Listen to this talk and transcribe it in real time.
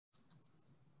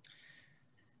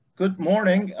Good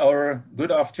morning or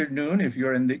good afternoon if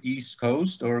you're in the East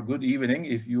Coast, or good evening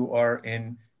if you are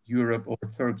in Europe or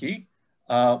Turkey.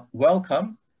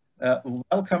 Welcome.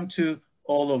 Welcome to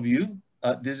all of you.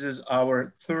 This is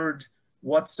our third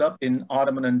What's Up in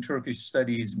Ottoman and Turkish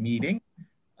Studies meeting.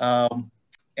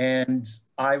 And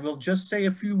I will just say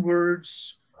a few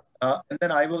words and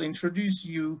then I will introduce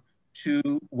you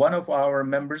to one of our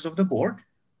members of the board.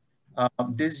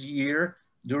 This year,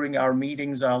 during our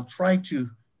meetings, I'll try to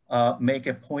make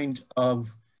a point of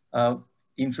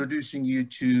introducing you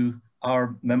to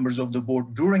our members of the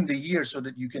board during the year so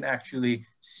that you can actually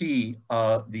see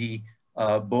the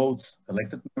both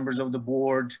elected members of the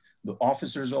board, the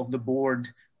officers of the board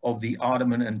of the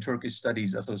Ottoman and Turkish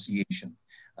Studies Association.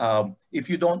 If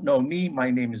you don't know me, my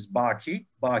name is Baki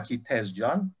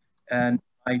Tezcan, and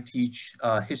I teach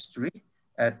history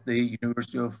at the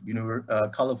University of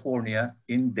California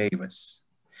in Davis.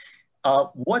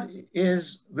 What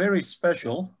is very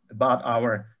special about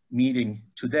our meeting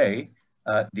today,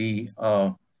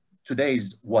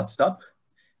 today's What's Up,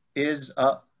 is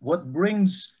what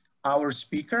brings our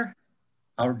speaker,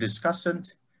 our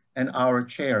discussant, and our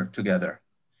chair together.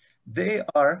 They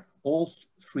are, all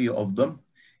three of them,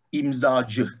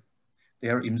 imzacı. They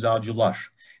are imzacılar.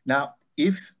 Now,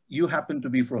 if you happen to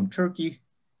be from Turkey,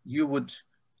 you would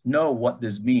know what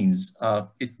this means.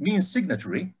 It means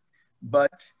signatory,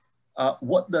 but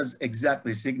what does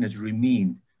exactly signatory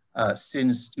mean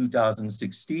since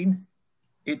 2016?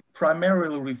 It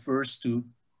primarily refers to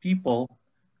people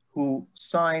who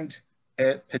signed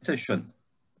a petition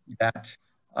that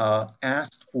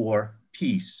asked for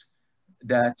peace,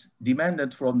 that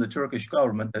demanded from the Turkish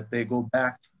government that they go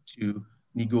back to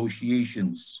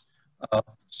negotiations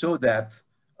so that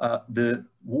the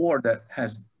war that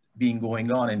has been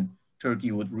going on in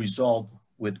Turkey would resolve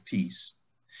with peace.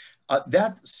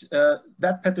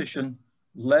 That petition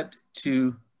led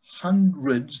to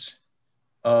hundreds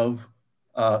of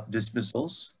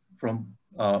dismissals from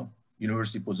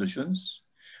university positions,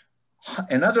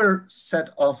 another set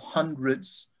of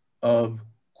hundreds of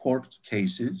court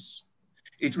cases.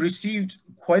 It received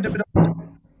quite a bit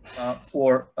of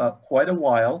for quite a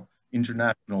while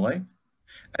internationally.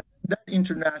 And that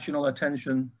international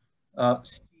attention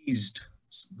ceased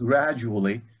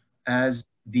gradually as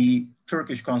the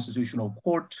Turkish Constitutional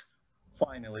Court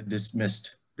finally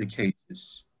dismissed the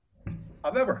cases.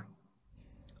 However,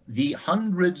 the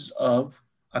hundreds of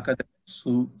academics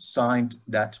who signed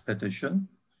that petition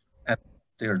and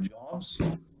their jobs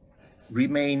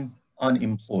remain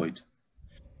unemployed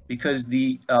because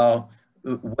the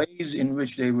ways in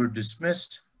which they were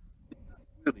dismissed did not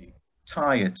really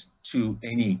tie it to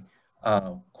any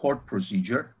court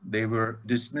procedure. They were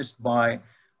dismissed by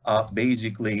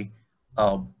basically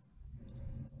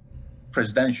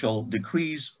presidential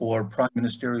decrees or prime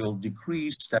ministerial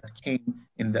decrees that came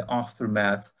in the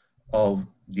aftermath of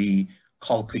the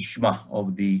kalkışma,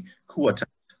 of the coup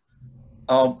attempt.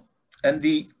 And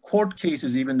the court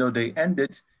cases, even though they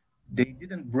ended, they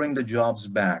didn't bring the jobs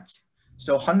back.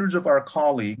 So hundreds of our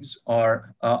colleagues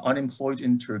are unemployed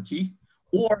in Turkey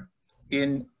or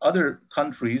in other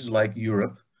countries like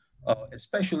Europe,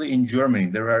 especially in Germany.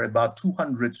 There are about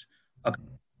 200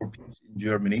 Europeans in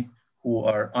Germany who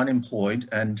are unemployed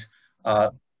and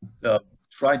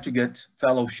try to get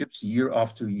fellowships year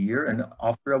after year, and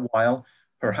after a while,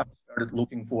 perhaps started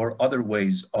looking for other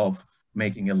ways of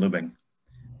making a living.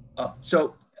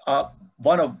 So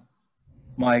one of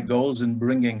my goals in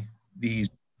bringing these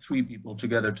three people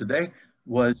together today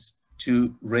was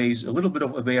to raise a little bit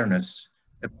of awareness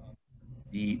about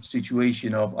the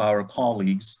situation of our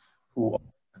colleagues who are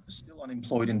still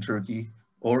unemployed in Turkey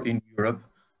or in Europe.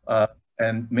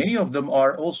 And many of them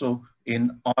are also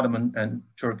in Ottoman and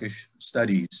Turkish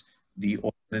Studies, the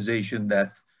organization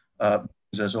that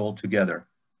brings us all together.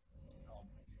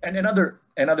 And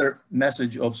another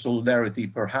message of solidarity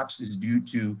perhaps is due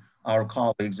to our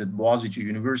colleagues at Boğaziçi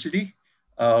University.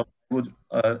 I would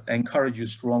encourage you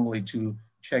strongly to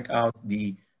check out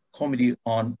the Committee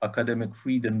on Academic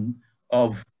Freedom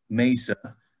of MESA.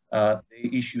 They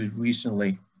issued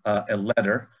recently a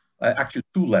letter, actually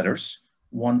two letters.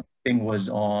 One thing was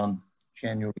on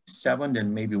January 7th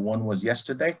and maybe one was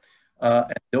yesterday.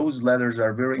 And those letters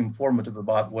are very informative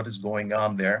about what is going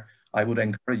on there. I would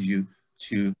encourage you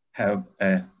to have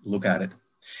a look at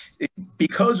it.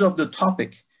 Because of the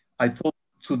topic, I thought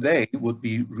today would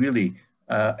be really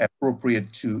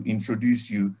appropriate to introduce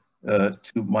you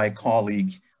to my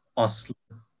colleague, Aslı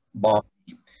Bağ.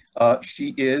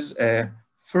 She is a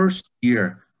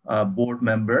first-year board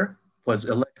member, was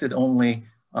elected only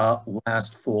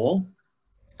last fall.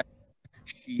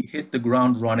 She she hit the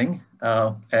ground running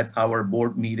at our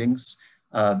board meetings,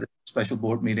 the special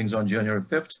board meetings on January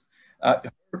 5th.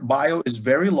 Her bio is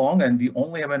very long and we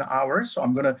only have an hour, so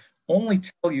I'm going to only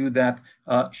tell you that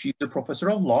she's a professor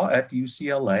of law at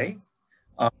UCLA.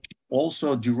 She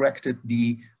also directed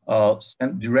the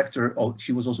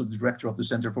she was also director of the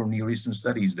Center for Near Eastern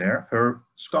Studies there. Her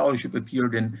scholarship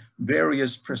appeared in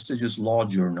various prestigious law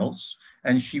journals,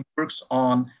 and she works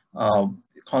on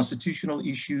constitutional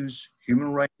issues,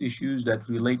 human rights issues that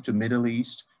relate to Middle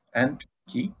East and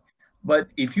Turkey. But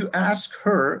if you ask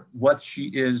her what she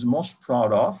is most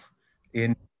proud of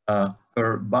in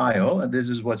her bio, and this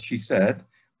is what she said: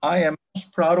 "I am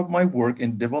most proud of my work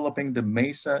in developing the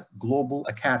MESA Global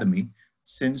Academy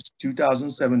since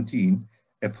 2017,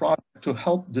 a project to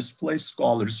help displaced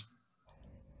scholars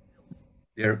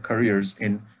their careers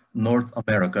in North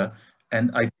America." And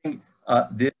I think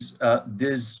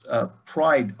this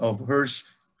pride of hers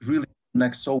really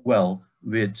connects so well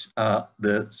with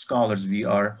the scholars we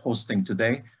are hosting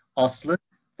today. Aslı,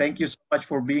 thank you so much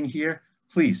for being here.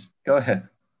 Please, go ahead.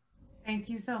 Thank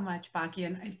you so much, Baki.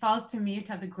 And it falls to me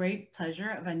to have the great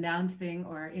pleasure of announcing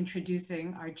or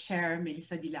introducing our chair,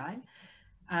 Melissa Bilal.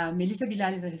 Melissa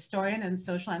Bilal is a historian and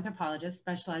social anthropologist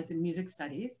specialized in music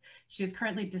studies. She is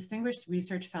currently Distinguished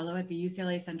Research Fellow at the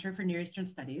UCLA Center for Near Eastern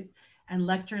Studies and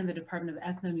lecturer in the Department of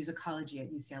Ethnomusicology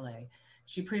at UCLA.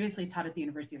 She previously taught at the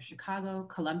University of Chicago,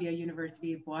 Columbia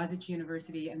University, Boğaziçi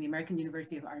University, and the American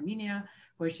University of Armenia,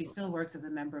 where she still works as a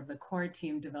member of the core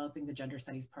team developing the Gender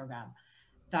Studies program.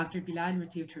 Dr. Bilal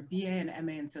received her BA and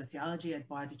MA in sociology at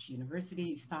Boğaziçi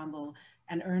University, Istanbul,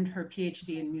 and earned her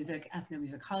PhD in music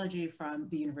ethnomusicology from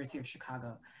the University of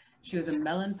Chicago. She was a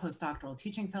Mellon postdoctoral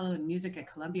teaching fellow in music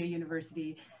at Columbia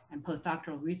University and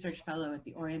postdoctoral research fellow at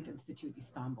the Orient Institute,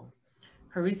 Istanbul.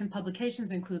 Her recent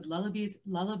publications include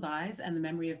Lullabies and the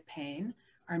Memory of Pain,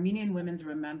 Armenian Women's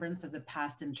Remembrance of the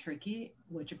Past in Turkey,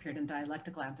 which appeared in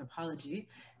Dialectical Anthropology,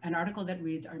 an article that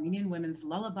reads Armenian Women's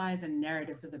Lullabies and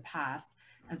Narratives of the Past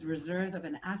as reserves of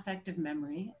an affective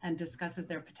memory, and discusses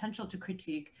their potential to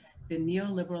critique the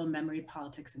neoliberal memory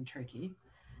politics in Turkey.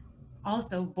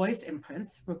 Also, Voice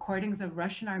Imprints, recordings of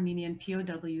Russian Armenian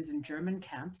POWs in German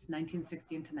camps,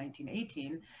 1916 to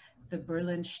 1918, the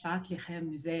Berlin Staatliche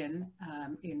Museum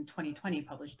in 2020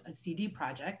 published a CD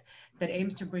project that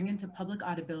aims to bring into public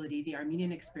audibility the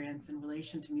Armenian experience in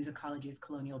relation to musicology's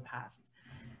colonial past.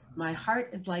 My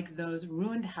Heart is Like Those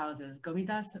Ruined Houses,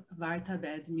 Gomidas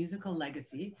Vartabed's Musical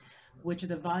Legacy, which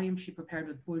is a volume she prepared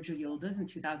with Burcu Yıldız in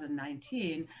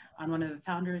 2019 on one of the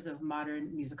founders of modern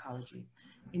musicology.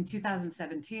 In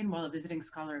 2017, while a visiting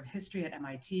scholar of history at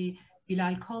MIT,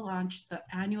 Bilal co-launched the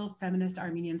annual Feminist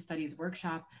Armenian Studies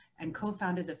workshop and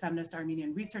co-founded the Feminist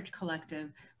Armenian Research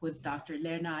Collective with Dr.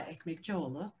 Lerna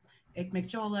Ekmekçioğlu.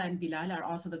 Ekmekçioğlu and Bilal are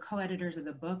also the co-editors of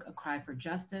the book, A Cry for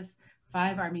Justice,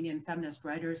 5 Armenian feminist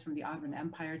writers from the Ottoman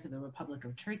Empire to the Republic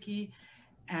of Turkey,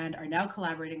 and are now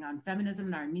collaborating on feminism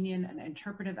in Armenian and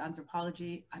interpretive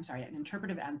anthology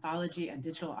and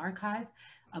digital archive,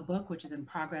 a book which is in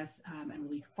progress and will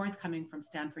be forthcoming from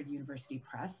Stanford University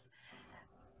Press.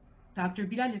 Dr.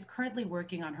 Bilal is currently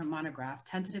working on her monograph,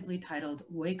 tentatively titled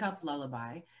Wake Up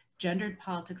Lullaby, Gendered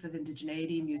Politics of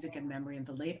Indigeneity, Music and Memory in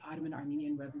the Late Ottoman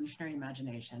Armenian Revolutionary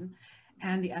Imagination,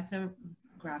 and the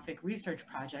ethnographic research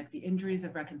project, The Injuries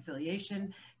of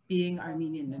Reconciliation, Being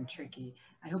Armenian in Turkey.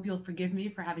 I hope you'll forgive me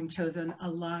for having chosen a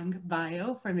long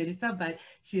bio for Melissa, but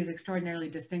she is extraordinarily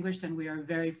distinguished and we are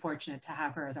very fortunate to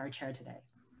have her as our chair today.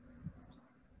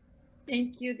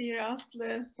 Thank you, dear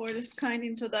Aslı, for this kind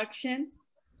introduction.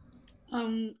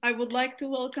 I would like to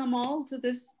welcome all to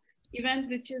this event,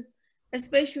 which is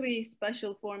especially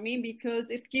special for me because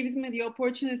it gives me the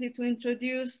opportunity to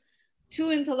introduce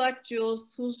 2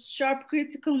 intellectuals whose sharp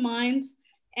critical minds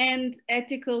and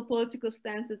ethical political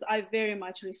stances I very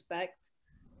much respect.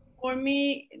 For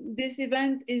me, this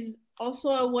event is also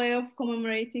a way of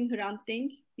commemorating Hrant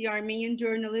Dink, the Armenian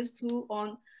journalist who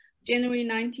on January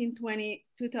 19,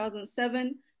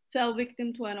 2007, fell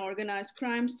victim to an organized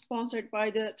crime sponsored by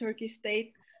the Turkish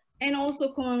state, and also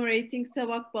commemorating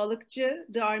Sevak Balıkçı,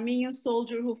 the Armenian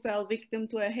soldier who fell victim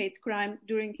to a hate crime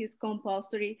during his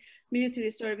compulsory military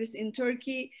service in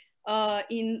Turkey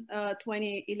in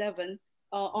 2011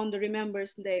 on the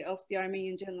Remembrance Day of the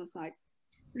Armenian genocide.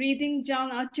 Reading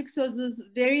Can Açıksöz's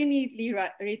very neatly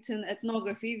written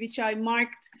ethnography, which I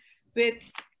marked with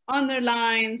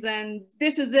underlines and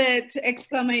 "this is it"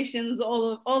 exclamations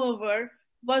all over,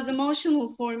 was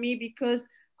emotional for me because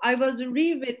I was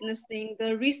re-witnessing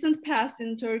the recent past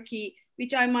in Turkey,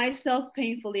 which I myself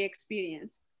painfully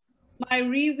experienced. my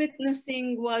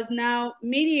re-witnessing was now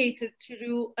mediated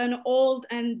through an old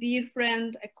and dear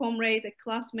friend, a comrade, a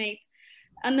classmate,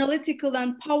 analytical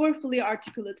and powerfully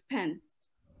articulate pen.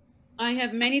 I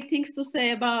have many things to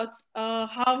say about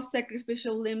how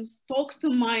Sacrificial Limbs talks to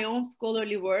my own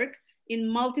scholarly work in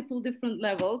multiple different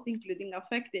levels, including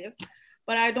affective,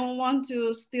 but I don't want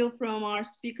to steal from our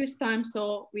speaker's time.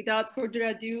 So without further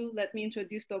ado, let me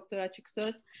introduce Dr.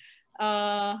 Açıksöz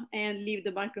and leave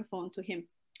the microphone to him.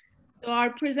 So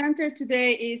our presenter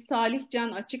today is Salih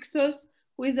Can Açıksöz,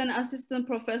 who is an assistant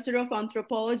professor of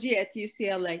anthropology at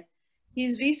UCLA.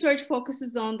 His research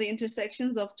focuses on the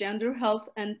intersections of gender, health,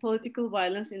 and political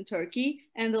violence in Turkey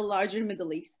and the larger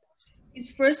Middle East. His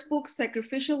first book,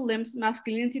 Sacrificial Limbs,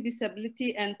 Masculinity,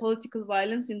 Disability, and Political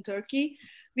Violence in Turkey,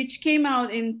 which came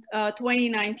out in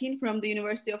 2019 from the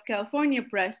University of California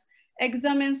Press,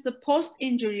 examines the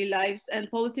post-injury lives and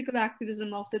political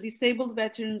activism of the disabled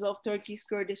veterans of Turkey's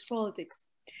Kurdish politics.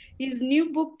 His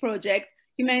new book project,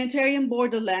 Humanitarian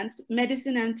Borderlands,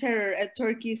 Medicine and Terror at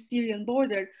Turkey's Syrian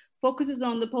Border, focuses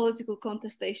on the political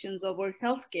contestations over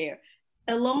healthcare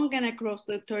along and across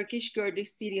the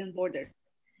Turkish-Kurdish-Syrian border.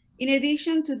 In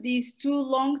addition to these two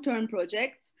long-term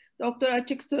projects, Dr.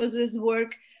 Açıksöz's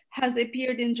work has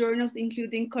appeared in journals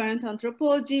including Current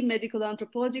Anthropology, Medical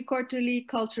Anthropology Quarterly,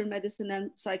 Culture, Medicine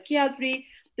and Psychiatry,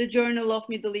 the Journal of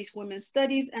Middle East Women's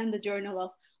Studies, and the Journal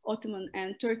of Ottoman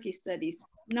and Turkish Studies.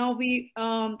 Now we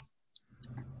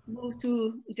move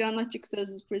to Can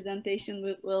Açıksöz's presentation,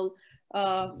 which will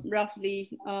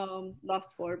roughly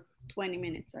last for 20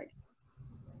 minutes, I guess.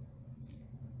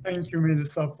 Thank you,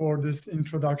 Melissa, for this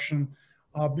introduction.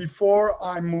 Before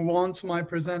I move on to my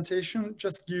presentation,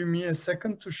 just give me a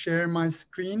second to share my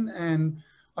screen, and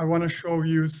I want to show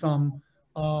you some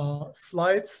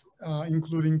slides,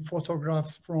 including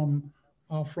photographs from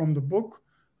the book.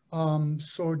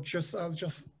 So I'll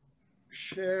just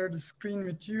share the screen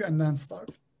with you and then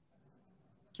start.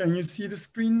 Can you see the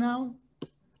screen now?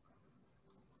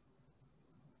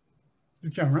 You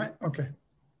can, right? Okay,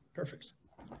 perfect.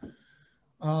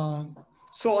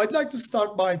 So I'd like to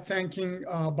start by thanking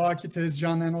Baki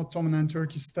Tezcan and Ottoman and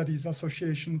Turkish Studies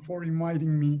Association for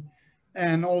inviting me,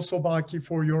 and also Baki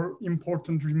for your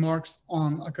important remarks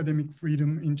on academic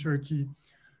freedom in Turkey.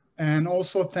 And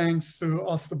also thanks to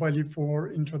Aslı Bali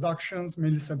for introductions,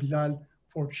 Melissa Bilal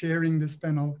for chairing this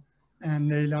panel, and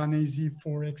Leyla Neyzi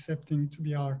for accepting to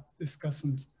be our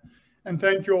discussant. And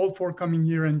thank you all for coming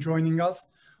here and joining us.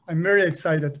 I'm very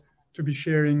excited to be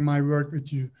sharing my work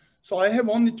with you. So I have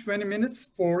only 20 minutes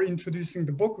for introducing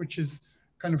the book, which is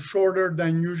kind of shorter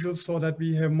than usual so that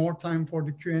we have more time for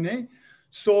the Q&A.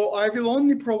 So I will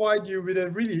only provide you with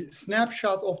a really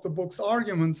snapshot of the book's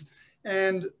arguments,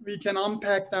 and we can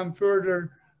unpack them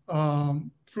further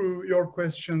through your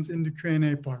questions in the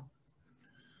Q&A part.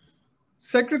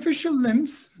 Sacrificial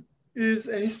Limbs is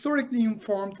a historically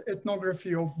informed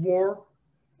ethnography of war,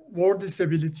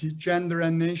 disability, gender,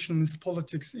 and nationalist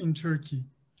politics in Turkey.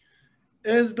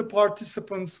 As the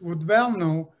participants would well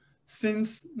know,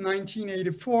 since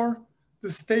 1984,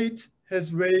 the state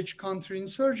has waged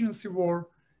counterinsurgency war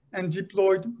and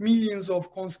deployed millions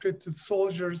of conscripted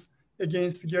soldiers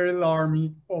against the guerrilla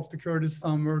army of the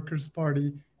Kurdistan Workers'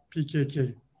 Party,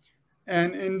 PKK.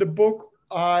 And in the book,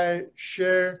 I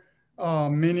share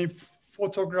many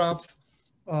photographs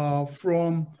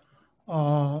from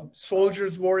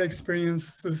soldiers' war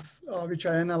experiences, which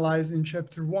I analyze in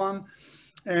chapter 1.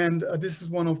 And this is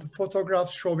one of the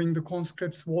photographs showing the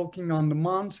conscripts walking on the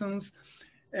mountains.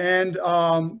 And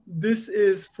this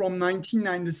is from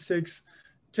 1996,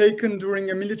 taken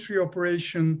during a military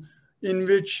operation in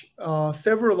which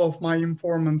several of my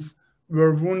informants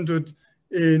were wounded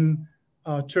in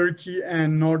Turkey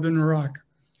and northern Iraq,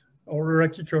 or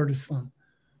Iraqi Kurdistan.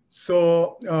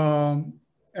 So,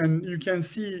 and you can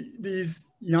see these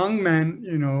young men,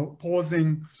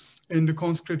 posing in the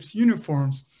conscripts'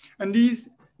 uniforms. And these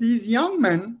young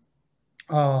men,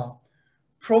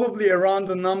 probably around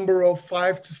the number of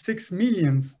 5 to 6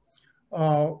 millions,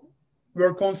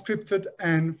 were conscripted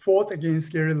and fought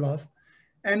against guerrillas.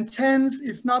 And tens,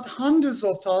 if not hundreds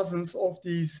of thousands of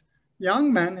these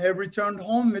young men have returned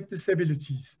home with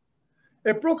disabilities.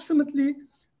 Approximately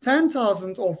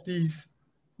 10,000 of these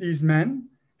men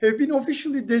have been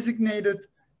officially designated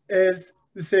as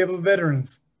disabled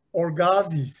veterans or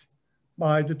Ghazis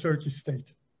by the Turkish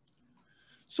state.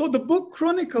 So the book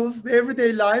chronicles the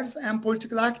everyday lives and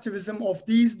political activism of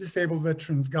these disabled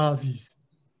veterans, Ghazis.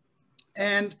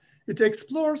 And it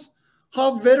explores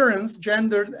how veterans'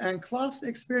 gendered and class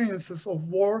experiences of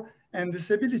war and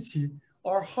disability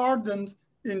are hardened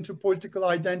into political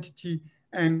identity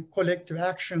and collective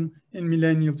action in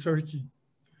millennial Turkey.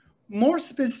 More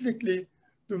specifically,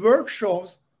 the work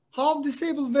shows how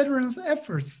disabled veterans'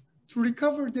 efforts to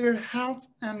recover their health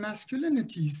and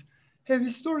masculinities have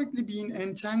historically been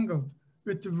entangled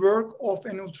with the work of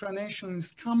an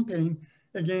ultranationalist campaign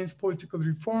against political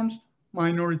reforms,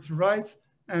 minority rights,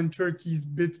 and Turkey's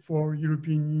bid for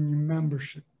European Union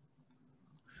membership.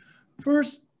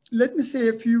 First, let me say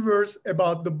a few words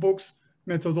about the book's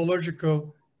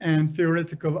methodological and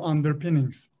theoretical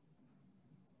underpinnings.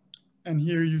 And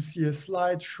here you see a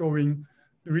slide showing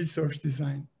the research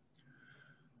design.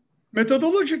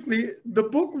 Methodologically, the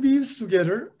book weaves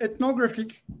together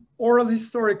ethnographic, oral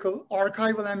historical,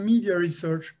 archival, and media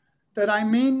research that I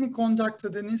mainly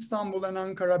conducted in Istanbul and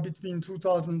Ankara between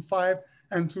 2005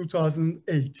 and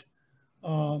 2008.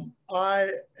 I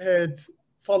had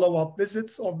follow-up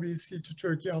visits, obviously, to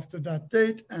Turkey after that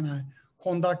date, and I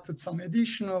conducted some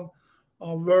additional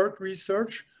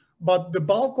research, but the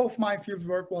bulk of my field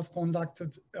work was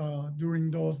conducted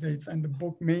during those dates, and the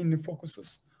book mainly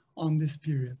focuses on this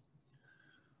period.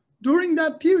 During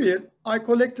that period, I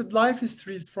collected life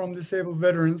histories from disabled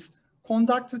veterans,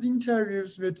 conducted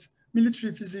interviews with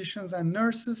military physicians and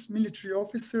nurses, military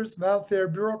officers, welfare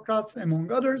bureaucrats,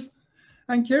 among others,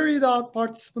 and carried out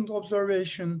participant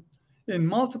observation in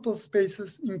multiple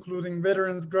spaces, including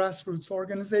veterans' grassroots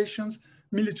organizations,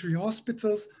 military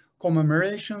hospitals,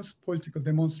 commemorations, political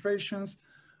demonstrations,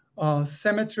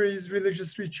 cemeteries,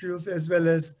 religious rituals, as well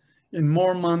as in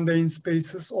more mundane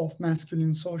spaces of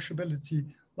masculine sociability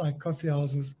like coffee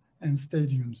houses and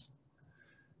stadiums.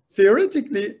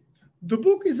 Theoretically, the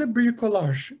book is a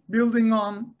bricolage building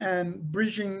on and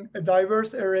bridging a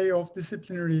diverse array of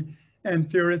disciplinary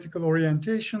and theoretical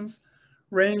orientations,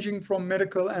 ranging from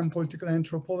medical and political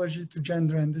anthropology to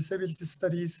gender and disability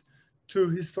studies to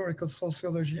historical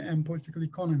sociology and political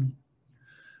economy.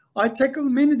 I tackle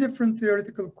many different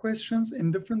theoretical questions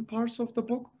in different parts of the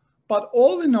book, but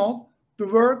all in all, the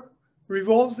work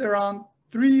revolves around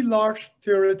three large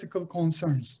theoretical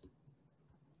concerns.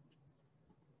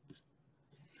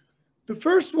 The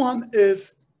first one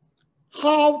is,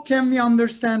 how can we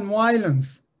understand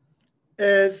violence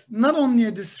as not only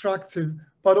a destructive,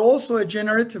 but also a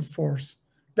generative force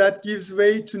that gives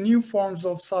way to new forms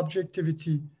of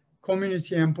subjectivity,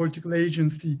 community, and political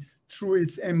agency through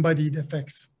its embodied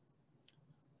effects?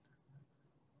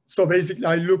 So basically,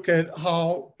 I look at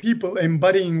how people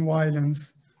embodying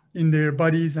violence in their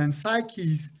bodies and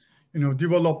psyches,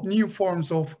 develop new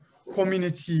forms of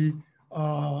community,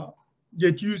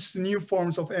 get used to new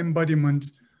forms of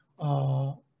embodiment,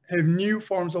 have new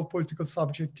forms of political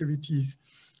subjectivities,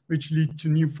 which lead to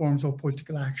new forms of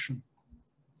political action.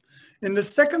 In the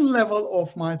second level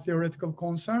of my theoretical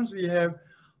concerns, we have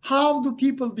how do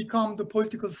people become the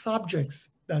political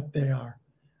subjects that they are?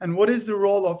 And what is the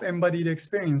role of embodied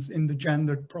experience in the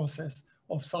gendered process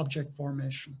of subject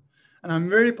formation? And I'm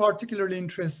very particularly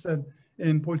interested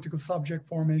in political subject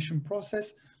formation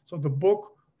process. So the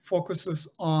book focuses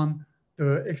on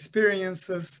the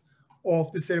experiences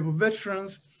of disabled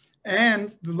veterans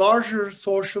and the larger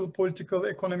social, political,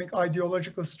 economic,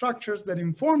 ideological structures that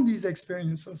inform these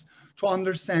experiences to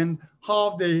understand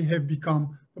how they have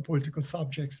become the political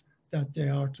subjects that they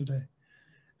are today.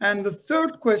 And the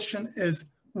third question is,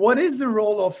 what is the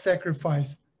role of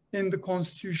sacrifice in the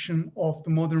constitution of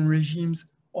the modern regimes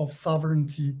of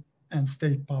sovereignty and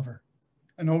state power?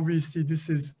 And obviously, this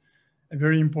is a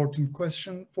very important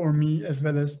question for me as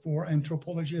well as for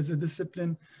anthropology as a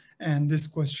discipline. And this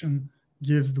question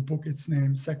gives the book its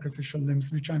name, Sacrificial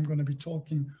Limbs, which I'm going to be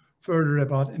talking further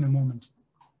about in a moment.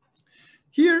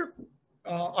 Here,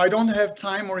 I don't have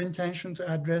time or intention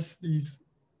to address these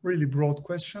really broad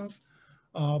questions,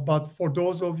 but for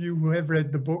those of you who have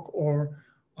read the book or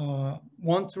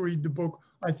want to read the book,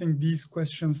 I think these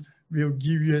questions will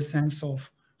give you a sense of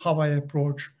how I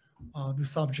approach the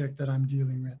subject that I'm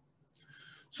dealing with.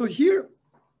 So here,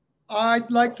 I'd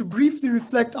like to briefly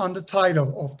reflect on the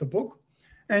title of the book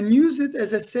and use it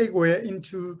as a segue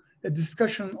into a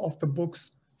discussion of the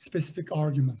book's specific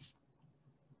arguments.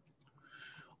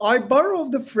 I borrow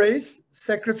the phrase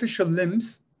sacrificial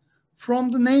limbs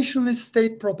from the nationalist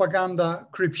state propaganda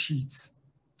crib sheets,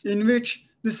 in which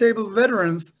disabled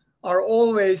veterans are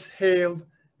always hailed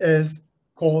as,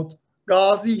 quote,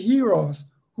 Ghazi heroes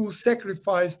who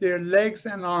sacrifice their legs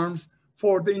and arms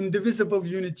for the indivisible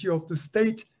unity of the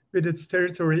state with its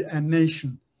territory and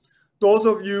nation. Those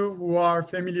of you who are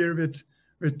familiar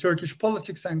with Turkish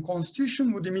politics and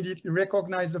constitution would immediately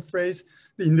recognize the phrase,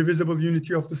 the indivisible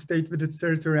unity of the state with its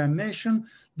territory and nation.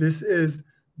 This is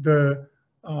the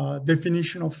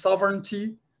definition of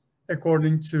sovereignty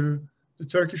according to the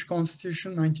Turkish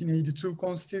constitution, 1982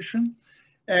 constitution.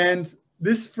 And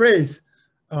this phrase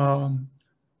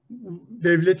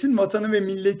devletin vatanı ve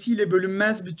milletiyle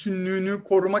bölünmez bütünlüğünü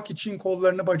korumak için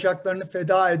kollarını bacaklarını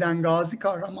feda eden gazi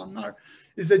kahramanlar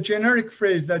is a generic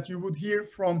phrase that you would hear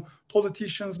from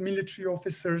politicians, military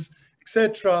officers,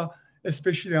 etc.,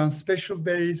 especially on special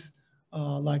days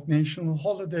like national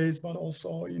holidays, but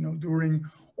also, you know, during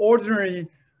ordinary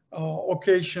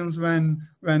occasions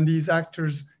when these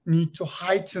actors need to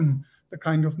heighten the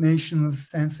kind of national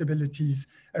sensibilities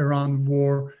around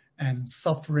war and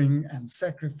suffering and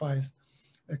sacrifice,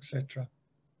 etc.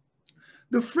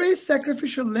 The phrase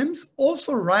sacrificial limbs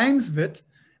also rhymes with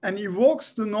and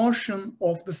evokes the notion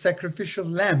of the sacrificial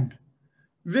lamb,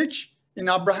 which in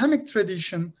Abrahamic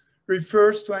tradition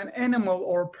refers to an animal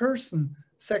or person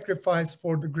sacrificed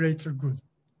for the greater good.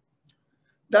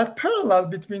 That parallel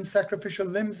between sacrificial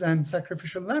limbs and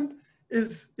sacrificial lamb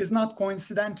is not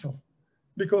coincidental,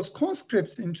 because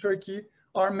conscripts in Turkey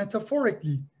are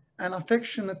metaphorically and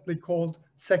affectionately called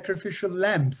sacrificial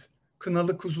lambs,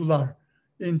 kınalı kuzular,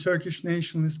 in Turkish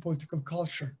nationalist political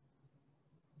culture.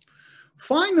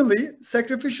 Finally,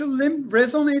 sacrificial limb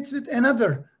resonates with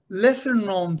another lesser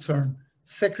known term,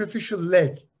 sacrificial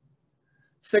leg.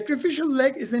 Sacrificial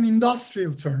leg is an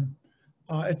industrial term,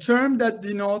 a term that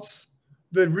denotes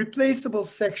the replaceable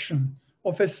section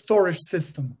of a storage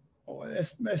system,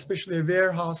 especially a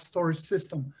warehouse storage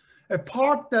system, a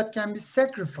part that can be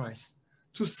sacrificed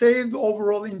to save the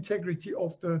overall integrity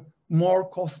of the more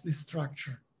costly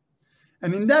structure.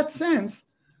 And in that sense,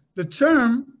 the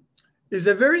term is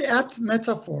a very apt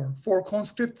metaphor for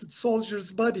conscripted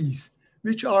soldiers' bodies,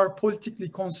 which are politically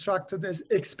constructed as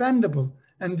expendable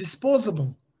and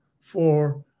disposable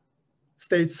for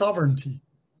state sovereignty,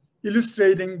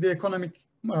 illustrating the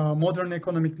modern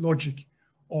economic logic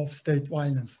of state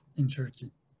violence in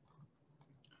Turkey.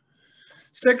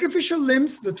 Sacrificial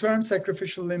limbs, the term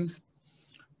sacrificial limbs,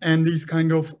 and these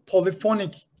kind of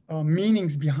polyphonic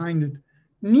meanings behind it,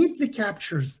 neatly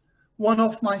captures one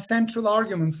of my central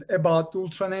arguments about the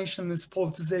ultranationalist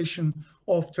politicization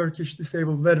of Turkish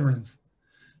disabled veterans.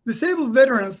 Disabled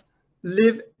veterans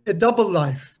live a double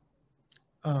life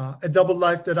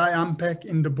that I unpack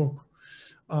in the book,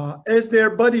 as their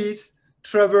bodies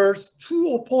traverse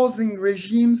two opposing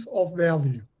regimes of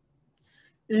value.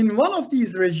 In one of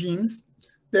these regimes,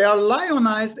 they are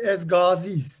lionized as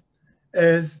Ghazis,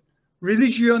 as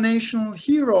religio-national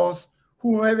heroes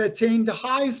who have attained the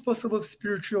highest possible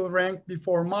spiritual rank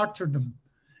before martyrdom,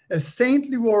 as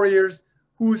saintly warriors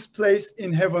whose place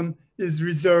in heaven is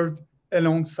reserved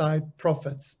alongside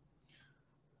prophets.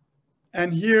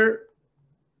 And here,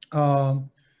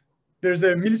 there's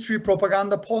a military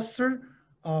propaganda poster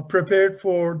prepared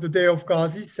for the Day of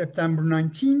Ghazis, September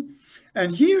 19.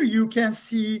 And here you can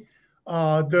see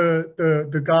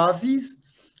the Ghazis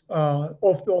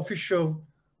of the official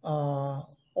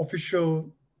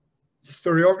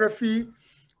historiography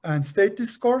and state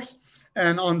discourse.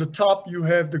 And on the top, you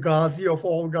have the Ghazi of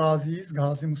all Ghazis,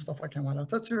 Ghazi Mustafa Kemal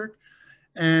Atatürk.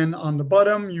 And on the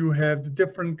bottom, you have the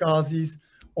different Ghazis,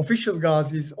 official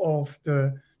Ghazis of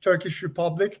the Turkish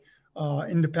Republic,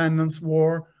 Independence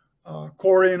War,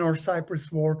 Korean or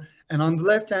Cyprus War. And on the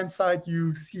left-hand side,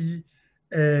 you see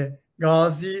a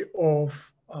Ghazi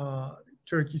of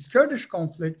Turkey's Kurdish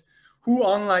conflict, who,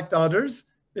 unlike the others,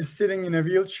 is sitting in a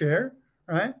wheelchair,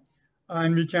 right?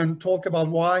 And we can talk about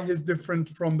why he's different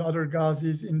from the other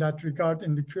Ghazis in that regard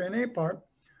in the Q&A part,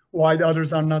 why the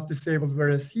others are not disabled,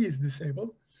 whereas he is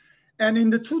disabled. And in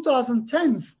the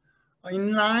 2010s,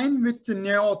 in line with the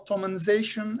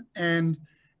neo-Ottomanization and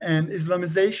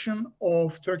Islamization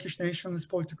of Turkish nationalist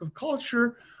political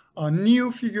culture,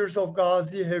 new figures of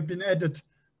Ghazi have been added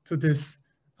to this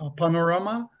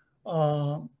panorama.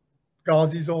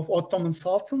 Ghazis of Ottoman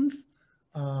sultans,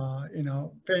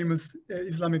 famous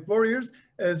Islamic warriors,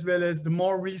 as well as the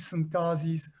more recent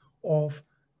Ghazis of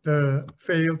the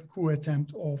failed coup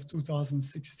attempt of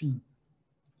 2016.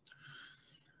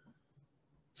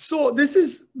 So this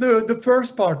is the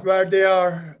first part where they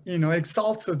are,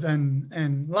 exalted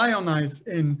and lionized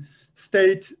in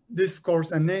state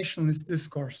discourse and nationalist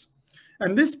discourse.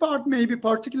 And this part may be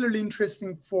particularly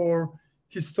interesting for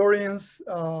historians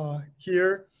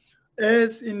here,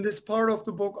 as in this part of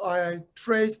the book, I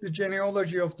trace the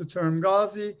genealogy of the term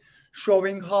Ghazi,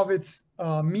 showing how its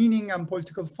meaning and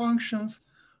political functions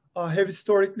have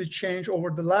historically changed over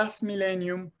the last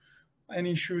millennium, an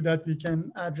issue that we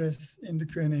can address in the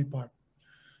Q&A part.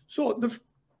 So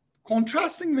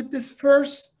contrasting with this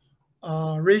first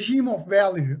regime of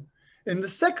value, in the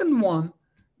second one,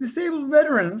 disabled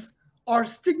veterans are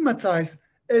stigmatized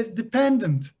as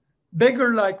dependent,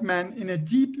 beggar-like men in a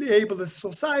deeply ableist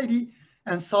society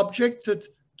and subjected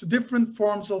to different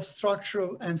forms of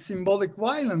structural and symbolic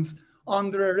violence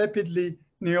under a rapidly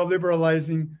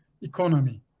neoliberalizing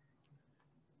economy.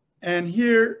 And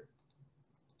here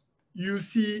you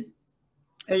see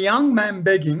a young man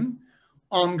begging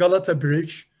on Galata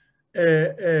Bridge,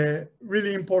 a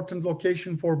really important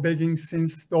location for begging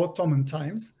since the Ottoman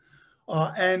times.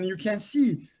 And you can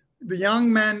see the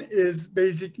young man is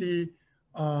basically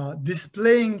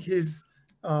displaying his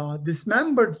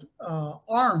dismembered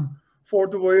arm for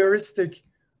the voyeuristic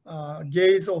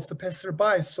gaze of the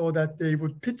passerby so that they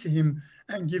would pity him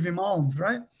and give him alms,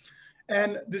 right?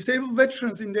 And disabled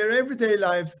veterans in their everyday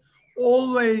lives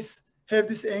always have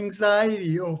this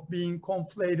anxiety of being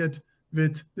conflated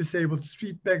with disabled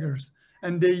street beggars.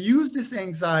 And they use this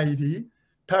anxiety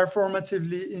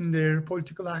performatively in their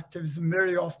political activism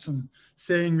very often,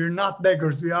 saying we're not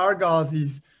beggars, we are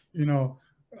Ghazis, you know,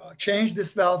 change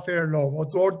this welfare law,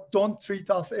 or don't treat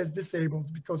us as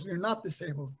disabled because we're not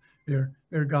disabled, we're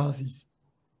Ghazis.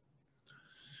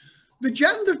 The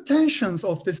gender tensions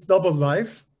of this double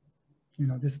life, you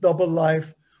know, this double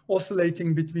life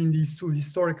oscillating between these two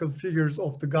historical figures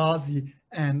of the Ghazi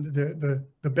and the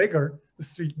beggar, the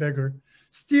street beggar,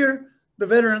 steer the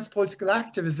veterans' political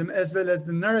activism as well as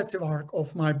the narrative arc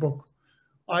of my book.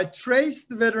 I trace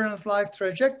the veterans' life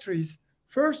trajectories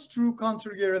first through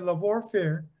counter-guerrilla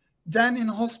warfare, then in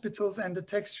hospitals and the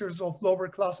textures of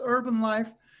lower-class urban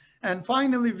life, and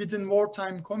finally within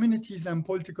wartime communities and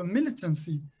political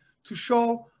militancy to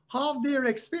show how their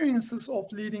experiences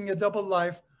of leading a double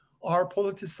life are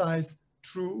politicized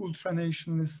through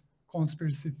ultranationalist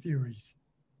conspiracy theories.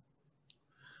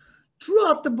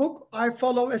 Throughout the book, I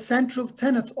follow a central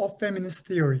tenet of feminist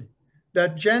theory,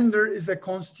 that gender is a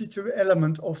constitutive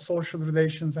element of social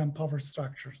relations and power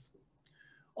structures.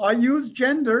 I use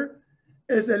gender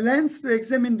as a lens to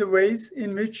examine the ways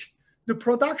in which the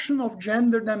production of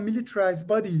gendered and militarized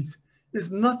bodies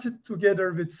is knotted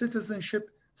together with citizenship,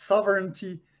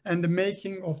 sovereignty, and the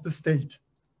making of the state.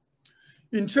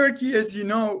 In Turkey, as you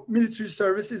know, military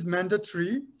service is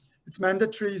mandatory. It's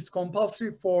mandatory, it's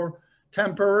compulsory for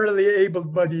temporarily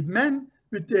able-bodied men,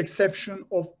 with the exception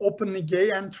of openly gay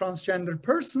and transgender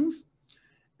persons.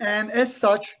 And as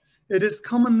such, it is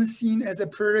commonly seen as a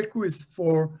prerequisite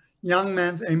for young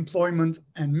men's employment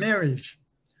and marriage.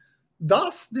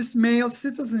 Thus, this male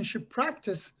citizenship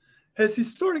practice has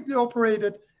historically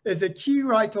operated as a key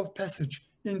rite of passage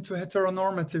into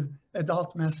heteronormative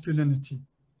adult masculinity.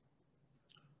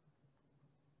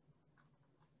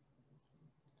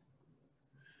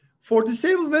 For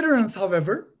disabled veterans,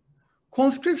 however,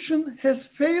 conscription has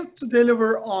failed to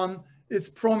deliver on its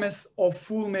promise of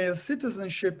full male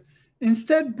citizenship,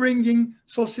 instead bringing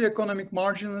socioeconomic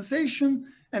marginalization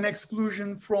and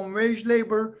exclusion from wage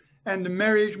labor and the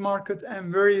marriage market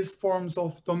and various forms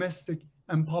of domestic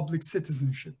and public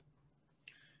citizenship.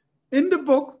 In the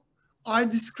book, I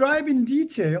describe in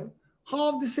detail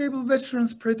how disabled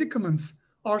veterans' predicaments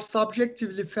are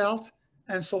subjectively felt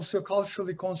and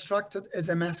socioculturally constructed as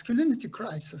a masculinity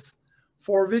crisis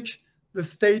for which the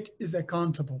state is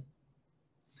accountable.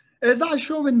 As I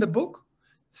show in the book,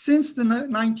 since the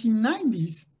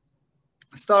 1990s,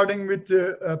 starting with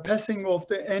the passing of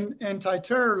the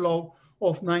anti-terror law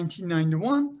of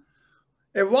 1991,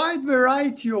 a wide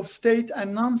variety of state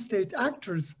and non-state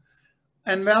actors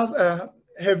and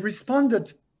have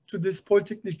responded to this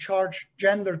politically charged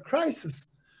gender crisis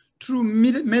through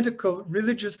medical,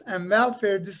 religious, and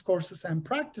welfare discourses and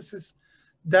practices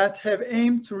that have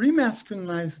aimed to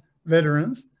remasculinize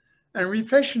veterans and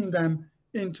refashion them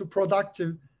into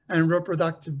productive and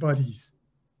reproductive bodies.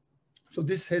 So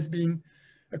this has been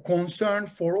a concern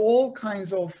for all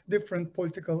kinds of different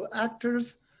political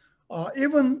actors,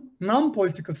 even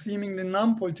non-political, seemingly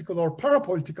non-political or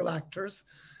parapolitical actors,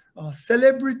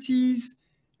 celebrities,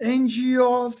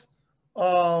 NGOs,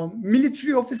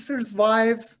 military officers'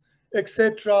 wives,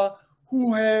 etc.,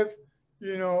 who have,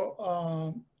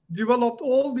 developed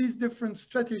all these different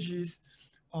strategies,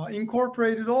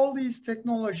 incorporated all these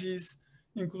technologies,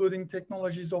 including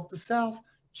technologies of the self,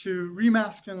 to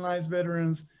remasculinize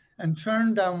veterans and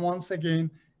turn them once again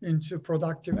into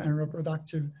productive and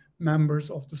reproductive members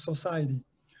of the society.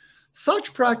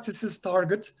 Such practices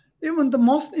target even the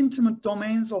most intimate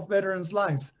domains of veterans'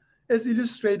 lives, as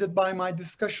illustrated by my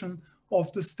discussion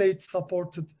of the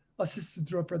state-supported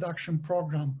assisted reproduction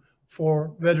program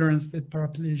for veterans with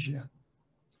paraplegia.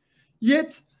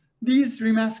 Yet, these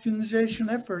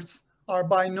remasculinization efforts are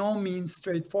by no means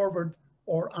straightforward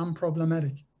or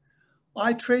unproblematic.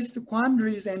 I trace the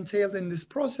quandaries entailed in this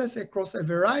process across a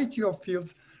variety of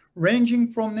fields,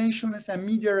 ranging from nationalist and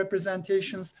media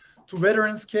representations to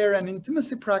veterans' care and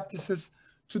intimacy practices,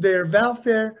 to their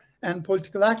welfare and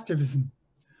political activism.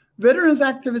 Veterans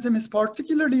activism is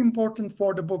particularly important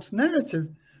for the book's narrative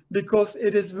because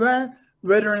it is where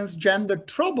veterans' gender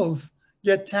troubles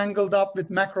get tangled up with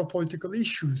macro-political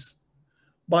issues.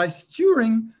 By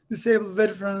steering disabled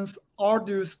veterans'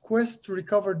 arduous quest to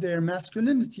recover their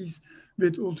masculinities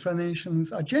with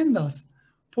ultranationalist agendas,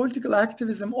 political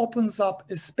activism opens up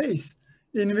a space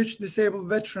in which disabled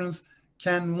veterans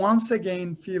can once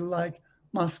again feel like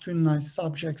masculinized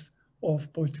subjects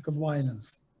of political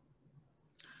violence.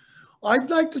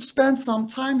 I'd like to spend some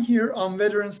time here on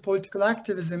veterans' political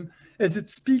activism as it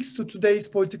speaks to today's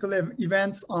political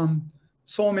events on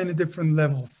so many different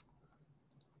levels.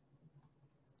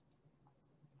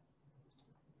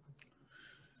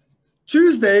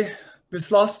 Tuesday,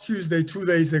 this last Tuesday, 2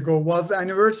 days ago, was the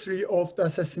anniversary of the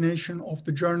assassination of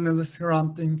the journalist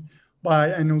Hrant Dink by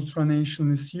an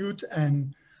ultranationalist youth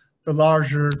and the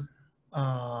larger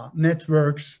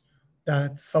networks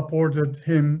that supported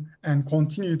him and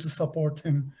continue to support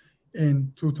him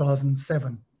in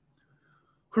 2007.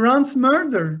 Hrant's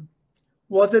murder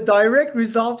was a direct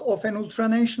result of an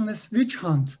ultranationalist witch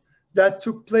hunt that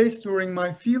took place during my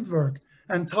fieldwork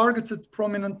and targeted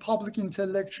prominent public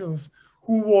intellectuals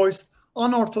who voiced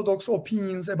unorthodox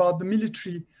opinions about the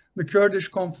military, the Kurdish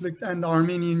conflict, and the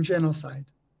Armenian genocide.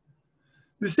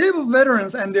 Disabled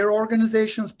veterans and their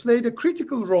organizations played a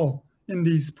critical role in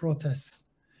these protests,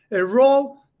 a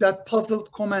role that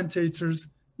puzzled commentators,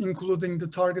 including the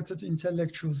targeted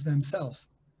intellectuals themselves.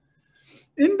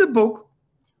 In the book,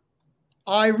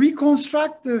 I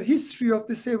reconstruct the history of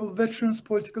disabled veterans'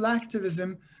 political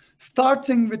activism,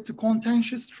 starting with the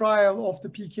contentious trial of the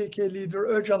PKK leader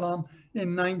Öcalan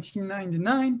in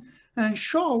 1999, and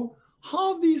show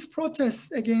how these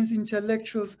protests against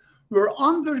intellectuals were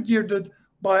undergirded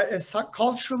by a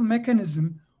cultural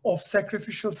mechanism of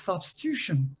sacrificial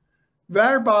substitution,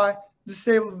 whereby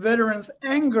disabled veterans'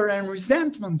 anger and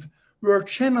resentment were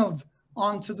channeled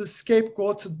onto the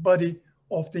scapegoated body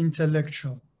of the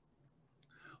intellectual.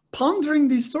 Pondering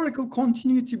the historical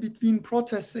continuity between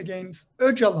protests against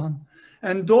Öcalan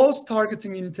and those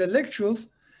targeting intellectuals,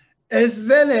 as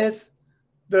well as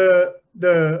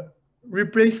the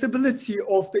replaceability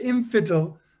of the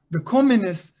infidel, the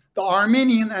communist, the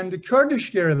Armenian, and the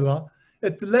Kurdish guerrilla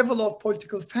at the level of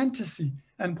political fantasy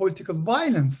and political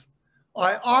violence,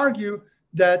 I argue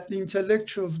that the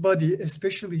intellectual's body,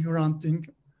 especially Hrant Dink,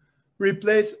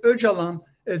 replaced Öcalan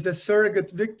as a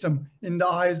surrogate victim in the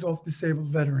eyes of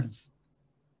disabled veterans.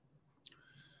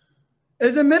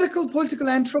 As a medical political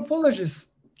anthropologist,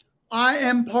 I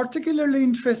am particularly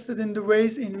interested in the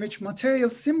ways in which material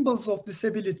symbols of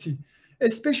disability,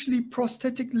 especially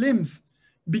prosthetic limbs,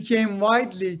 became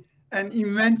widely and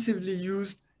inventively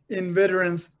used in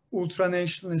veterans'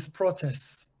 ultranationalist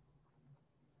protests.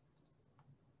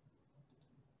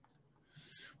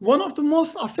 One of the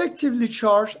most effectively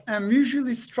charged and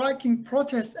visually striking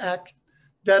protest act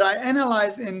that I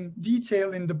analyze in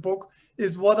detail in the book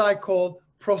is what I call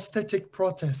prosthetic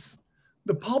protests.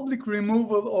 The public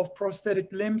removal of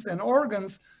prosthetic limbs and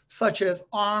organs, such as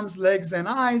arms, legs, and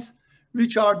eyes,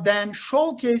 which are then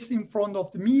showcased in front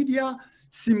of the media,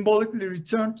 symbolically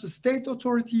returned to state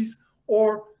authorities,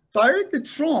 or directly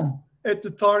thrown at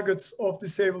the targets of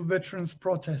disabled veterans'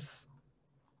 protests.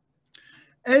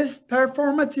 As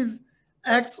performative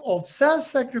acts of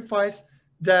self-sacrifice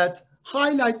that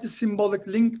highlight the symbolic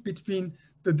link between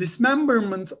the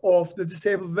dismemberment of the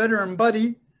disabled veteran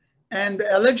body and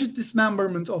the alleged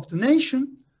dismemberment of the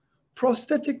nation,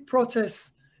 prosthetic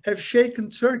protests have shaken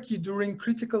Turkey during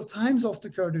critical times of the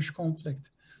Kurdish conflict,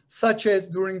 such as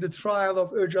during the trial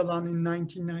of Öcalan in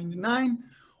 1999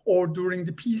 or during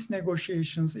the peace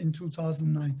negotiations in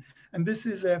 2009. And this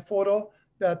is a photo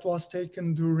that was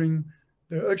taken during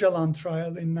the Öcalan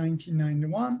trial in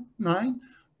 1999,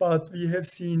 but we have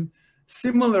seen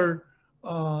similar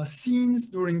scenes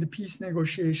during the peace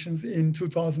negotiations in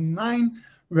 2009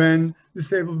 when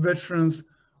disabled veterans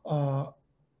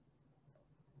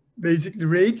basically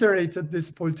reiterated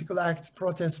this political act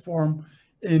protest form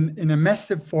in a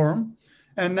massive form.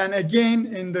 And then again,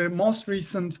 in the most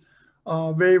recent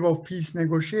wave of peace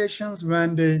negotiations,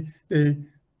 when they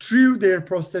threw their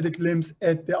prosthetic limbs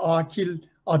at the Akil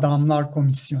Adamlar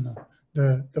Komisyonu,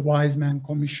 the wise man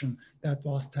commission that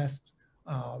was tasked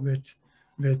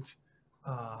with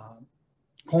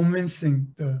convincing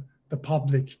the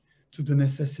public to the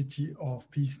necessity of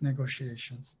peace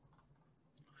negotiations.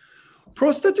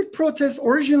 Prosthetic protests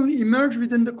originally emerged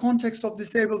within the context of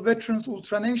disabled veterans'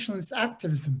 ultranationalist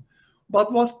activism,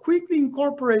 but was quickly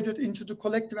incorporated into the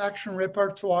collective action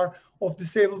repertoire of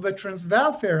disabled veterans'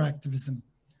 welfare activism.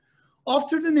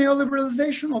 After the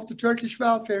neoliberalization of the Turkish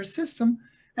welfare system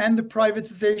and the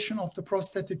privatization of the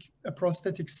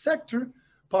prosthetic sector,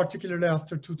 particularly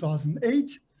after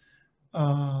 2008,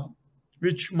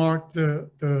 which marked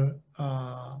the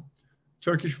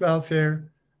Turkish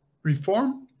welfare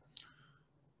reform.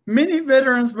 Many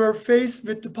veterans were faced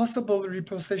with the possible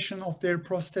repossession of their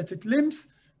prosthetic limbs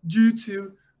due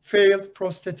to failed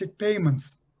prosthetic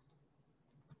payments.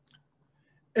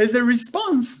 As a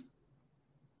response,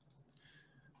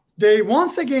 they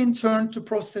once again turned to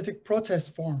prosthetic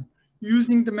protest form,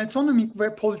 using the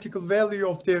metonymic political value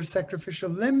of their sacrificial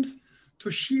limbs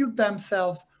to shield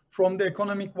themselves from the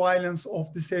economic violence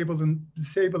of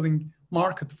disabling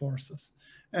market forces.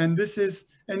 And this is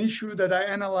an issue that I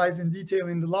analyze in detail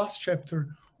in the last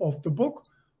chapter of the book,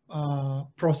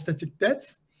 Prosthetic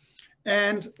Deaths.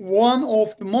 And one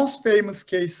of the most famous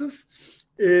cases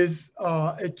is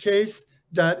a case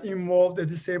that involved a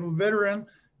disabled veteran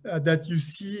that you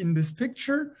see in this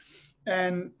picture.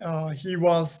 And he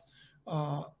was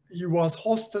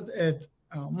hosted at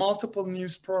multiple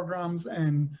news programs,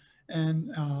 and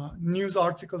news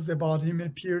articles about him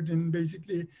appeared in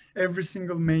basically every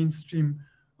single mainstream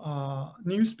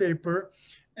newspaper.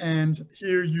 And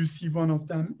here you see one of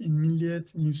them in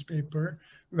Milliyet's newspaper,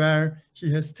 where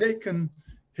he has taken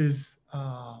his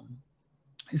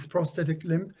prosthetic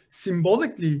limb,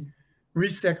 symbolically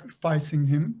re-sacrificing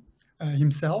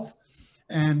himself,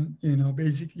 and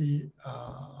basically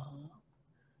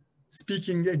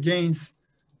speaking against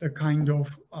the kind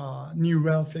of new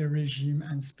welfare regime,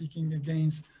 and speaking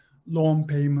against loan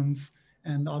payments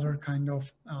and other kind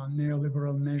of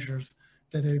neoliberal measures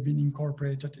that have been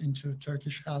incorporated into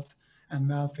Turkish health and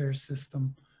welfare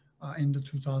system in the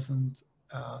 2000s.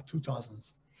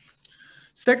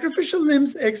 Sacrificial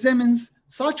Limbs examines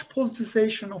such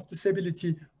politicization of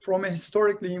disability from a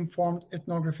historically informed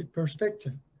ethnographic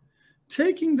perspective.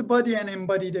 Taking the body and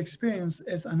embodied experience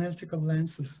as analytical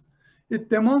lenses, it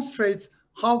demonstrates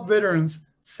how veterans'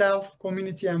 self,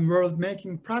 community, and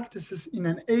world-making practices in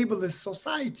an ableist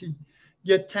society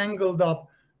get tangled up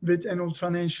with an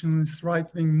ultranationalist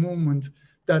right-wing movement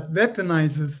that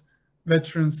weaponizes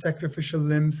veterans' sacrificial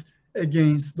limbs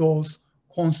against those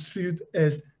construed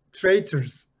as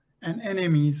traitors and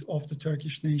enemies of the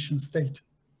Turkish nation state.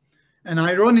 And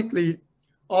ironically,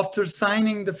 after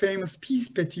signing the famous peace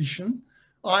petition,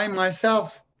 I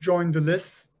myself joined the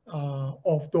list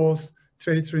of those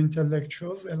traitor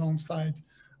intellectuals alongside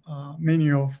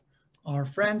many of our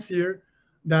friends here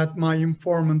that my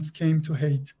informants came to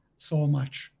hate so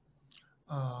much,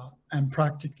 and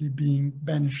practically being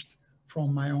banished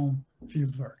from my own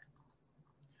fieldwork.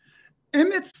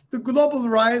 Amidst the global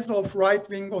rise of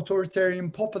right-wing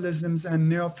authoritarian populisms and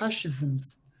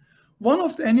neo-fascisms, one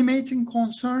of the animating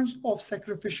concerns of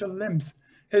sacrificial limbs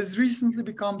has recently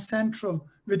become central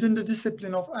within the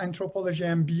discipline of anthropology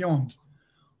and beyond.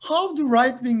 How do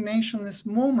right-wing nationalist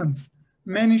movements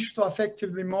manage to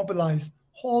effectively mobilize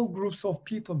whole groups of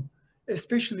people,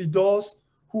 especially those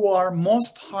who are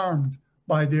most harmed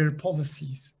by their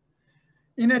policies?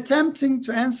 In attempting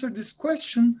to answer this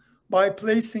question by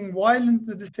placing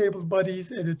violently disabled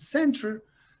bodies at its center,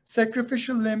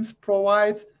 Sacrificial Limbs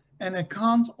provides an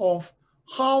account of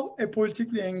how a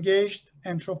politically engaged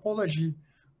anthropology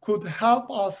could help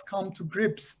us come to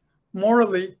grips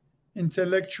morally,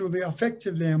 intellectually,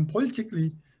 affectively, and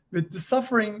politically with the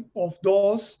suffering of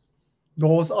those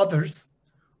others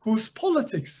whose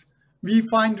politics we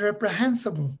find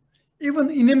reprehensible, even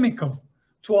inimical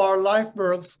to our life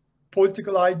world's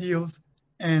political ideals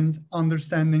and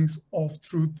understandings of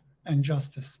truth and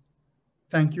justice.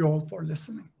 Thank you all for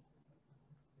listening.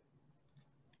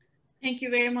 Thank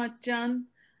you very much, John.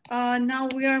 Now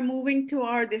we are moving to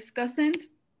our discussant,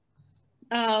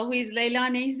 who is Leyla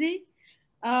Neyzi.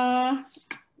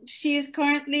 She is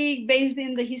currently based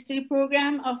in the history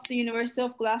program of the University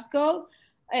of Glasgow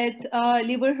at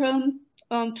Liverhulme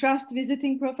Trust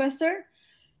visiting professor.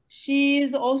 She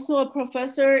is also a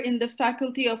professor in the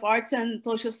Faculty of Arts and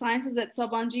Social Sciences at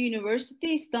Sabancı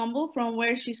University, Istanbul, from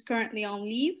where she's currently on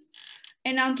leave.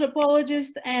 An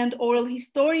anthropologist and oral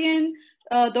historian,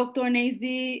 Dr.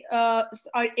 Neyzi,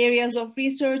 our areas of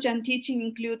research and teaching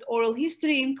include oral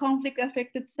history in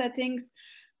conflict-affected settings,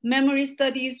 memory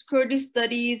studies, Kurdish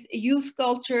studies, youth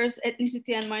cultures,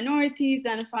 ethnicity and minorities,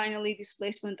 and finally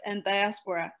displacement and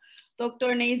diaspora.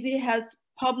 Dr. Neyzi has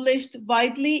published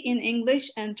widely in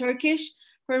English and Turkish.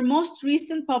 Her most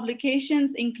recent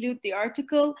publications include the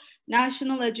article,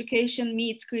 National Education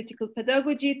Meets Critical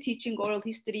Pedagogy, Teaching Oral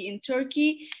History in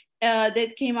Turkey,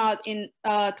 that came out in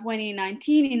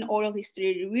 2019 in Oral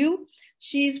History Review.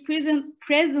 She is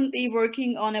presently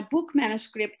working on a book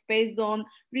manuscript based on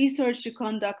research she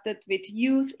conducted with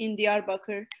youth in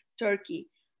Diyarbakir, Turkey.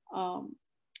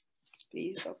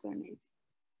 Please, Dr. Neyzi.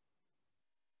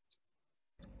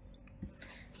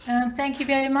 Thank you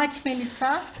very much,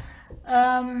 Melissa.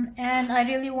 And I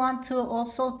really want to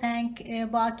also thank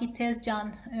Baki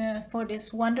Tezcan for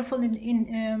this wonderful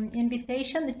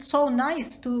invitation. It's so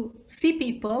nice to see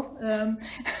people.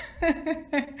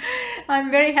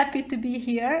 I'm very happy to be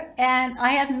here, and I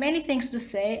have many things to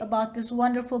say about this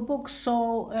wonderful book.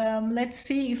 So let's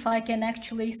see if I can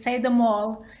actually say them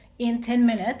all in 10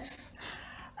 minutes.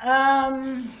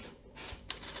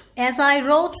 As I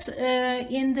wrote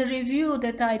in the review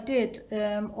that I did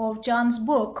of John's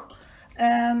book,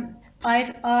 I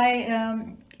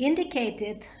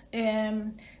indicated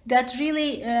that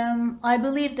really I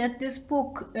believe that this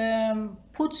book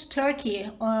puts Turkey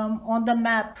on the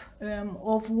map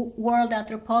of world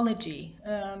anthropology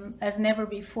as never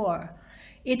before.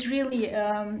 It really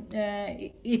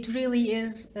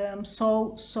is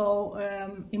so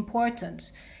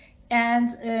important. And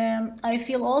I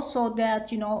feel also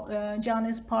that, you know, John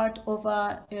is part of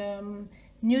a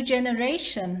new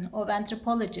generation of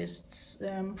anthropologists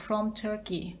from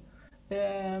Turkey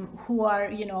who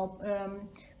are, you know,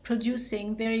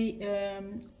 producing very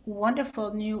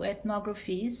wonderful new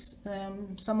ethnographies.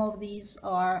 Some of these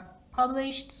are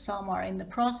published, some are in the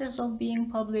process of being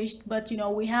published, but, you know,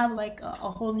 we have like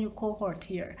a whole new cohort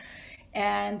here,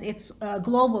 and it's a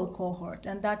global cohort,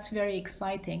 and that's very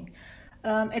exciting.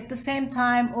 At the same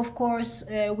time, of course,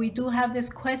 we do have this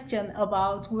question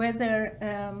about whether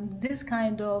this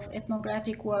kind of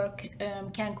ethnographic work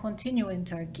can continue in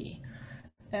Turkey.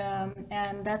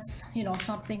 And that's, you know,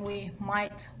 something we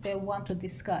might want to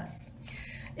discuss.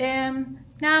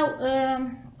 Now,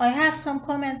 I have some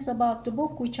comments about the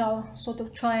book, which I'll sort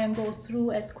of try and go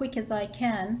through as quick as I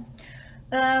can.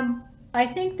 I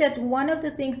think that one of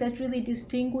the things that really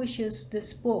distinguishes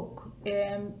this book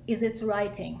is its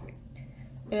writing.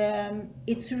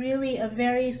 It's really a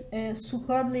very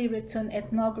superbly written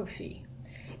ethnography.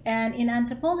 And in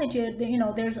anthropology, you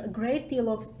know, there's a great deal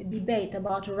of debate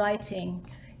about writing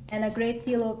and a great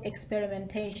deal of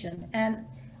experimentation. And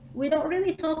we don't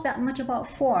really talk that much about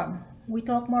form. We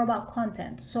talk more about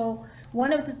content. So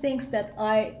one of the things that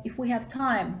if we have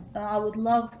time, I would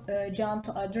love John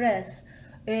to address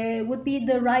would be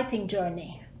the writing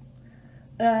journey.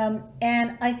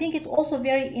 And I think it's also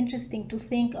very interesting to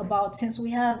think about, since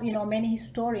we have, you know, many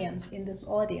historians in this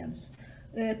audience,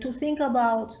 to think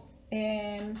about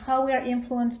how we are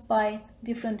influenced by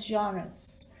different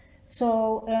genres.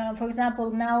 So, for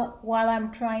example, now while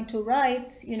I'm trying to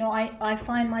write, you know, I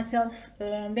find myself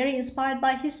very inspired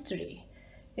by history,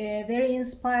 very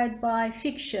inspired by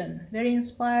fiction, very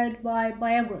inspired by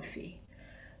biography.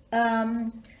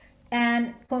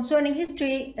 And concerning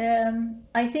history,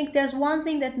 I think there's one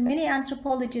thing that many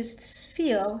anthropologists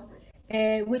feel,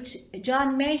 which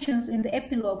John mentions in the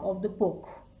epilogue of the book.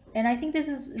 And I think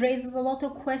this raises a lot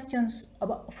of questions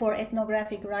for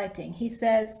ethnographic writing. He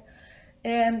says,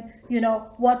 you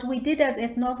know, what we did as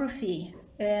ethnography,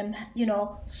 you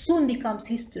know, soon becomes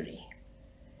history.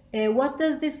 What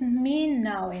does this mean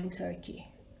now in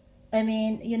Turkey? I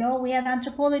mean, you know, we have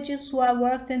anthropologists who have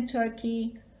worked in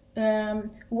Turkey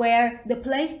where the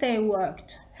place they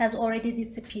worked has already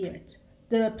disappeared.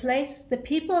 The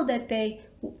people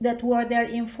that were their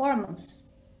informants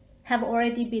have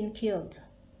already been killed,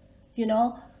 you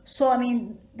know? So, I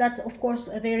mean, that's of course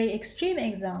a very extreme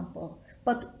example,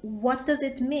 but what does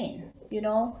it mean, you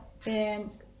know?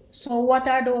 So what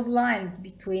are those lines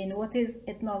between what is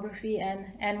ethnography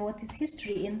and what is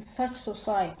history in such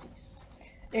societies?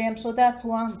 So that's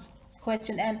one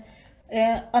question. And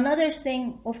another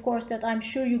thing, of course, that I'm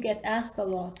sure you get asked a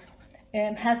lot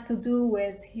has to do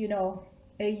with, you know,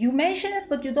 you mention it,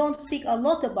 but you don't speak a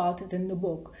lot about it in the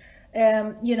book.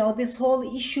 You know, this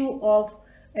whole issue of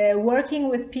working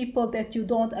with people that you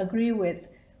don't agree with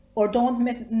or don't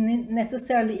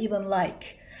necessarily even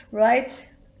like, right?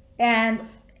 And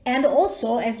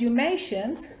also, as you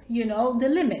mentioned, you know, the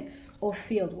limits of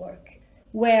field work,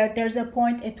 where there's a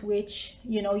point at which,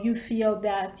 you know, you feel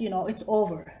that, you know, it's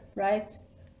over, right?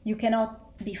 You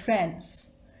cannot be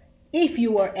friends if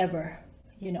you were ever,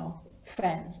 you know,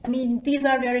 friends. I mean, these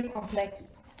are very complex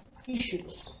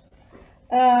issues.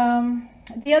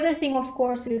 The other thing, of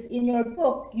course, is in your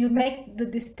book, you make the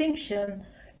distinction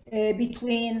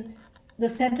between the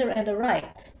center and the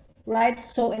right, right?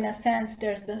 So in a sense,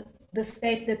 there's the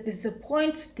state that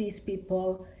disappoints these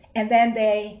people, and then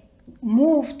they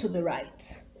move to the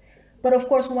right. But of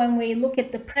course, when we look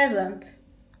at the present,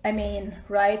 I mean,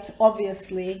 right,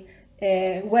 obviously,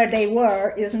 where they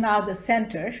were is now the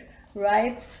center,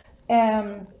 right?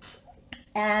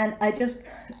 And I just,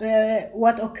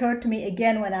 what occurred to me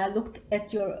again when I looked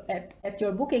at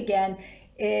your book again,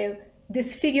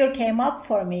 this figure came up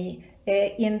for me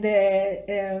in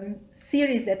the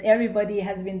series that everybody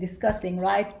has been discussing,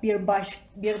 right? Bir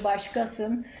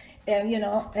Başkasın.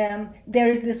 There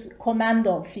is this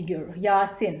commando figure,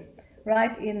 Yasin,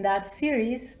 right, in that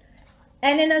series.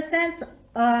 And in a sense,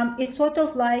 it's sort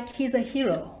of like he's a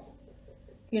hero.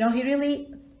 He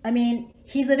really,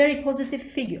 he's a very positive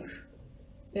figure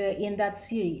in that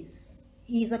series.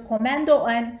 He's a commando,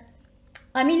 and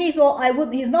he's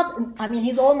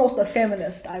almost a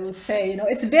feminist, I would say.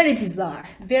 It's very bizarre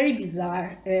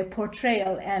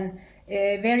portrayal, and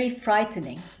very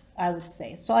frightening, I would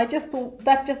say. So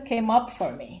that just came up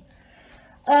for me.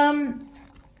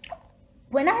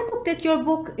 When I looked at your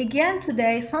book again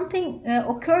today, something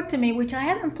occurred to me which I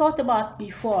hadn't thought about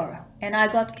before, and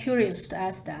I got curious to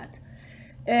ask that,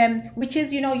 which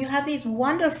is, you have these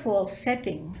wonderful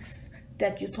settings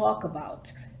that you talk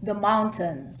about, the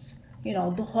mountains,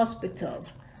 the hospital,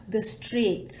 the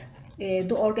street,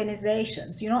 the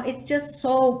organizations, it's just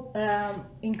so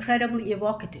incredibly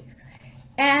evocative.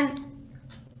 And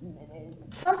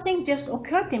something just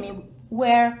occurred to me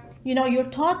where, you're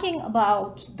talking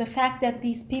about the fact that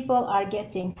these people are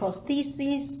getting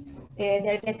prostheses,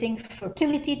 they're getting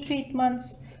fertility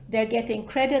treatments, they're getting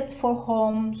credit for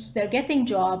homes, they're getting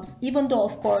jobs, even though,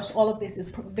 of course, all of this is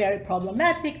very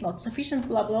problematic, not sufficient,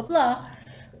 blah, blah, blah.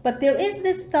 But there is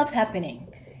this stuff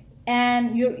happening,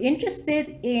 and you're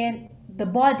interested in the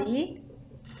body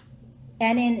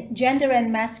and in gender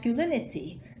and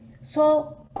masculinity.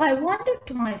 So I wondered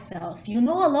to myself, you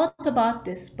know a lot about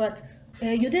this, but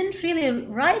you didn't really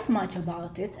write much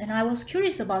about it, and I was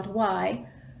curious about why.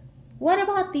 What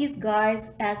about these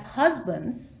guys as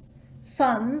husbands,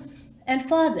 sons, and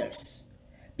fathers?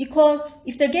 Because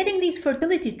if they're getting these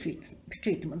fertility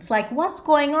treatments, like what's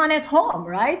going on at home,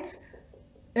 right?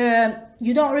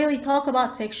 You don't really talk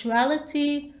about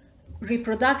sexuality,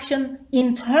 reproduction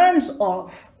in terms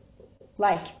of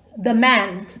like the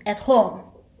man at home,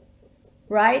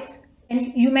 right?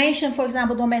 And you mentioned, for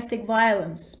example, domestic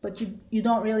violence, but you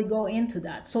don't really go into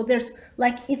that. So there's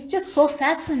like, it's just so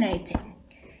fascinating.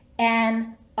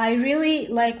 And I really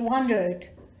wondered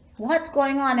what's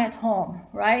going on at home,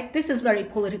 right? This is very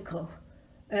political,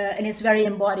 and it's very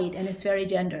embodied, and it's very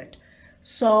gendered.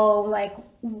 So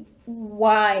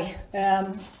why?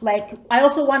 I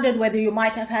also wondered whether you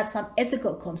might have had some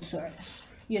ethical concerns,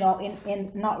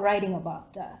 in not writing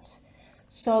about that.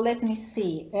 So let me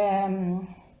see.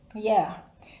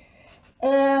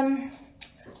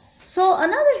 So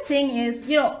another thing is,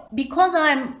 because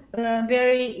I'm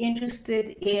very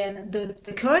interested in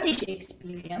the Kurdish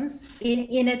experience,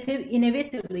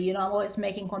 inevitably, I'm always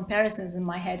making comparisons in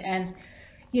my head, and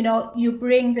you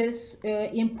bring this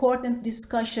important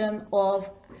discussion of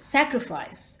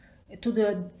sacrifice to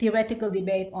the theoretical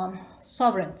debate on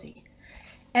sovereignty.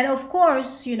 And of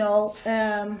course,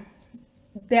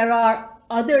 there are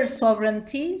other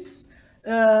sovereignties.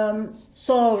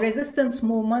 So resistance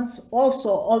movements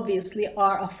also obviously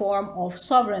are a form of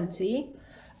sovereignty.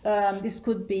 This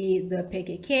could be the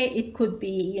PKK, it could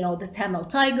be, the Tamil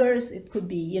Tigers, it could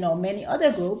be, many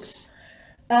other groups.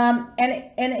 And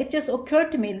it just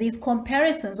occurred to me, these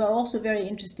comparisons are also very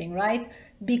interesting, right?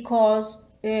 Because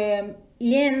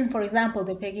in, for example,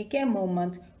 the PKK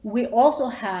movement, we also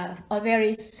have a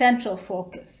very central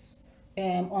focus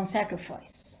on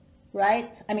sacrifice.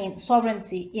 Right?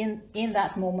 Sovereignty in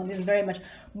that movement is very much,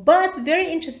 but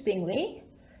very interestingly,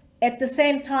 at the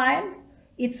same time,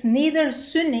 it's neither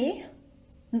Sunni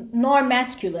nor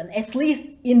masculine, at least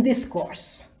in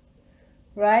discourse,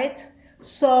 right?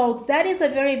 So that is a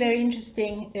very, very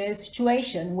interesting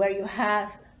situation where you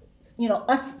have,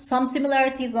 some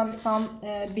similarities and some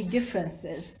big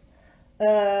differences.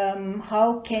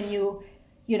 How can you,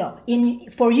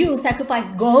 for you, sacrifice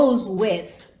goes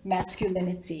with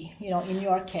masculinity, in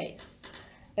your case,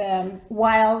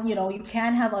 while you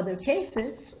can have other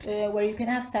cases where you can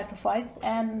have sacrifice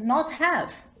and not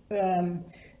have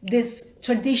this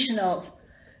traditional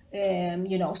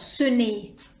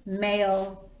Sunni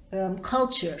male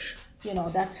culture,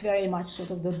 that's very much sort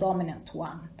of the dominant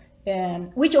one,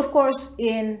 which of course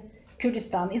in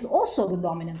Kurdistan is also the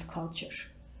dominant culture,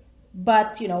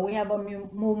 but we have a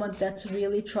movement that's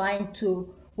really trying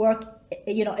to work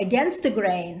against the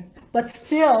grain, but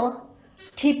still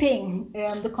keeping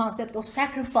the concept of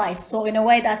sacrifice. So in a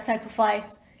way, that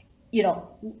sacrifice,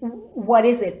 what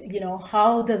is it?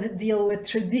 How does it deal with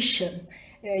tradition?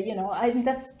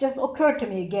 That's just occurred to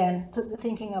me again,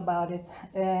 thinking about it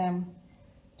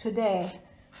today.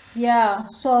 Yeah,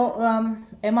 so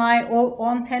am I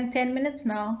on 10 minutes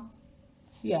now?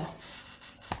 Yeah.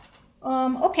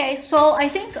 Okay, so I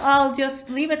think I'll just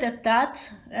leave it at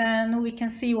that, and we can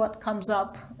see what comes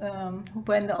up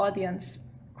when the audience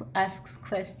asks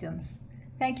questions.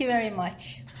 Thank you very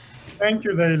much. Thank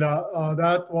you, Leyla.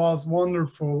 That was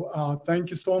wonderful.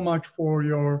 Thank you so much for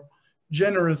your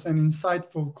generous and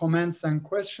insightful comments and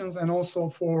questions, and also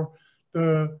for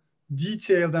the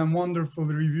detailed and wonderful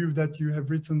review that you have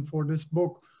written for this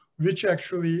book, which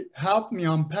actually helped me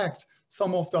unpack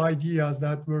some of the ideas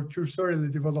that were cursorily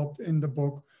developed in the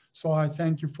book. So I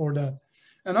thank you for that.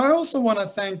 And I also want to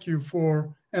thank you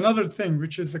for another thing,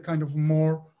 which is a kind of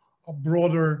more a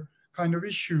broader kind of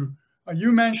issue.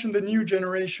 You mentioned the new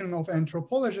generation of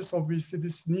anthropologists. Obviously,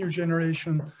 this new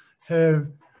generation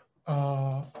have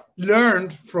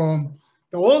learned from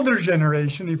the older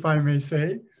generation, if I may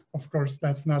say. Of course,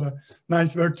 that's not a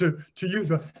nice word to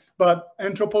use, but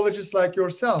anthropologists like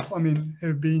yourself, I mean,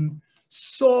 have been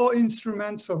so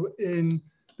instrumental in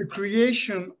the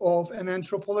creation of an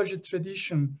anthropology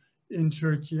tradition in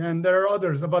Turkey. And there are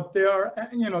others, but there are,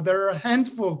 you know, there are a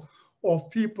handful of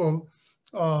people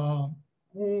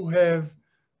who have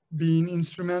been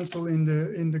instrumental in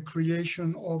the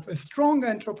creation of a strong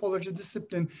anthropology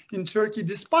discipline in Turkey,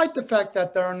 despite the fact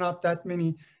that there are not that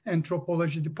many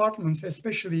anthropology departments,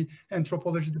 especially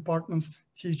anthropology departments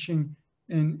teaching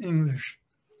in English.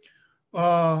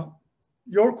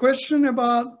 Your question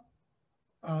about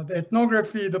the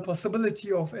ethnography, the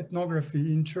possibility of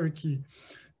ethnography in Turkey,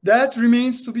 that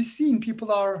remains to be seen.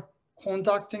 People are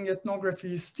conducting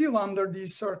ethnography still under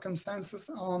these circumstances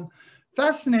on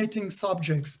fascinating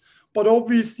subjects. But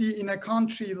obviously in a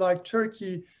country like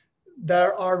Turkey,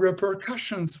 there are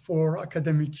repercussions for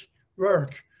academic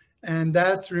work, and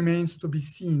that remains to be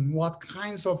seen. What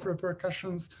kinds of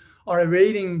repercussions are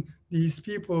awaiting these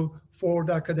people for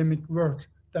the academic work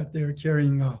that they're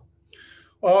carrying out?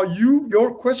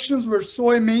 Your questions were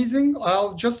so amazing.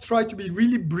 I'll just try to be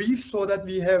really brief so that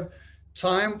we have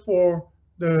time for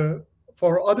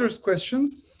others'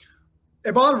 questions.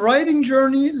 About writing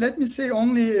journey, let me say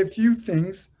only a few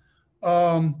things.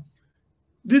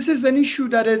 This is an issue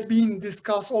that has been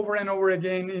discussed over and over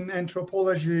again in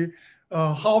anthropology,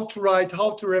 how to write,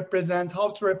 how to represent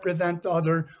the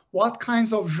other, what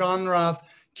kinds of genres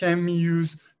can we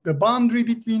use, the boundary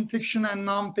between fiction and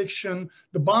nonfiction,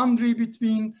 the boundary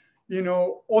between, you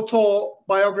know,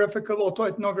 autobiographical,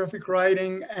 autoethnographic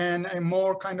writing and a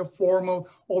more kind of formal,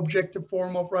 objective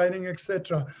form of writing,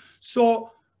 etc.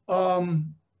 So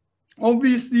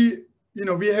obviously, you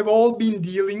know, we have all been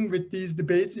dealing with these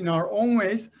debates in our own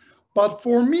ways, but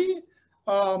for me,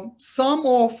 some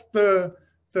of the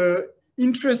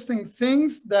interesting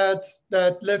things that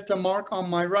left a mark on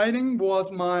my writing was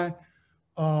my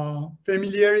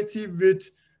familiarity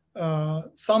with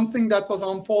something that was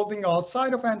unfolding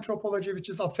outside of anthropology, which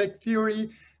is affect theory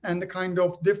and the kind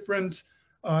of different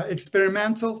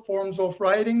experimental forms of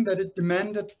writing that it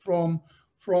demanded from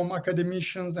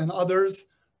academicians and others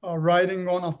writing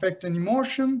on affect and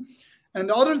emotion. And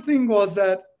the other thing was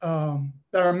that,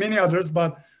 there are many others,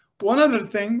 but one other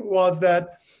thing was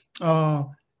that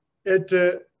at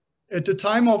the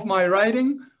time of my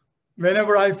writing,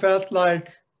 whenever I felt like,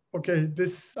 okay,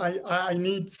 I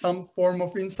need some form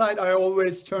of insight, I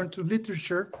always turned to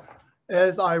literature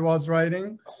as I was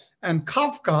writing. And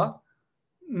Kafka,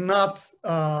 not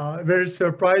very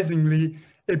surprisingly,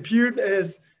 appeared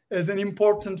as an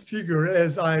important figure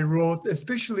as I wrote,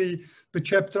 especially the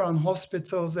chapter on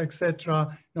hospitals,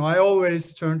 etc. You know, I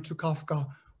always turn to Kafka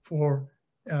for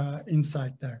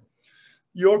insight there.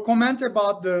 Your comment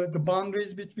about the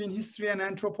boundaries between history and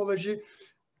anthropology,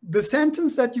 the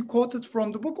sentence that you quoted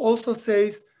from the book also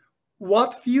says,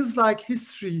 what feels like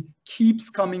history keeps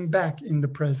coming back in the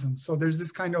present. So there's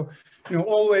this kind of, you know,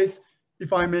 always,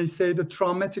 if I may say, the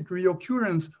traumatic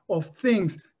reoccurrence of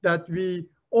things that we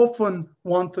often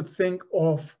want to think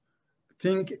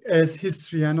as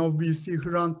history. And obviously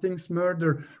Hrant Dink's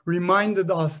murder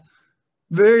reminded us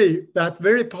very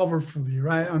powerfully,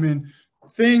 right? I mean,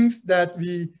 things that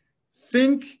we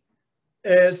think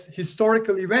as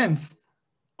historical events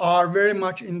are very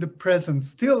much in the present,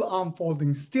 still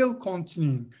unfolding, still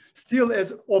continuing, still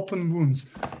as open wounds.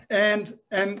 And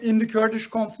in the Kurdish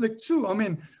conflict too, I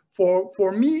mean,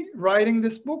 for me, writing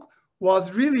this book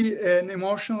was really an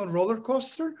emotional roller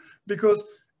coaster, because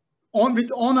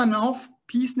with on and off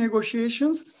peace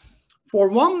negotiations, for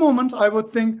one moment I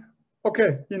would think,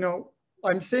 okay, you know,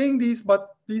 I'm saying these,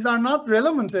 but these are not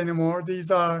relevant anymore.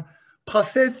 These are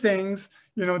passé things,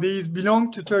 you know, these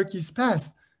belong to Turkey's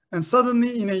past. And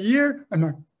suddenly in a year, I'm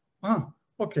like, oh,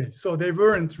 okay, so they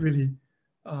weren't really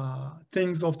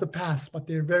things of the past, but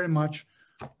they're very much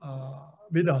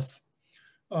with us.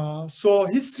 So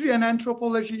history and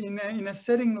anthropology in a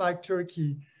setting like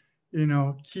Turkey, you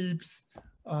know, keeps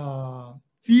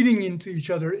feeding into each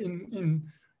other in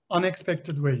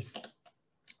unexpected ways.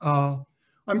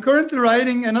 I'm currently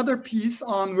writing another piece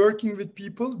on working with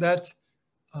people that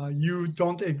you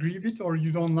don't agree with or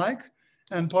you don't like,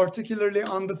 and particularly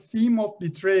on the theme of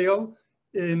betrayal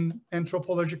in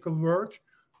anthropological work.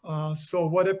 So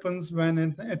what happens when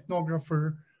an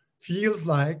ethnographer feels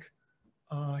like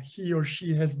he or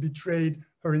she has betrayed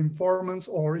her informants,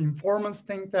 or informants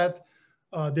think that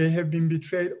they have been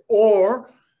betrayed,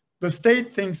 or the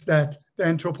state thinks that the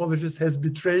anthropologist has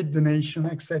betrayed the nation,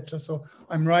 etc. So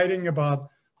I'm writing about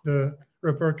the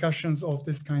repercussions of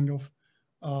this kind of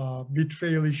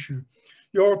betrayal issue.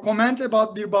 Your comment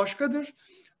about Bir Başkadır,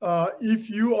 if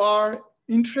you are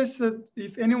interested,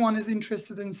 if anyone is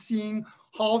interested in seeing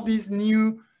how these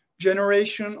new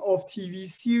generation of TV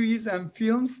series and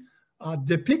films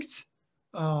depict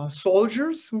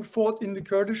soldiers who fought in the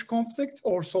Kurdish conflict,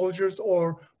 or soldiers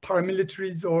or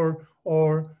paramilitaries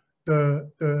or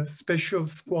the special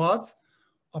squads,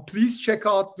 please check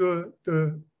out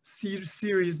the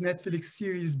series, Netflix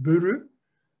series Börü,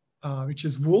 which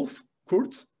is Wolf,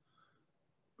 Kurt,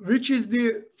 which is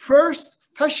the first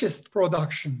fascist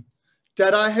production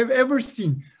that I have ever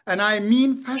seen. And I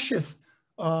mean fascist.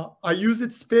 I use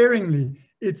it sparingly.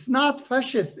 It's not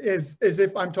fascist as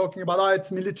if I'm talking about,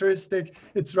 it's militaristic,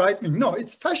 it's right-wing. No,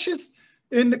 it's fascist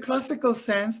in the classical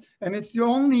sense, and it's the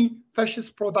only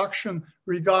fascist production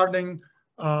regarding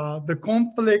the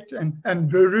conflict.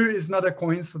 And Börü is not a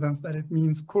coincidence that it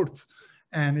means Kurt,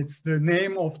 and it's the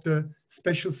name of the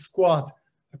special squad,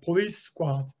 a police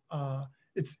squad.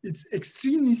 It's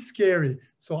extremely scary,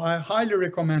 so I highly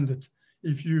recommend it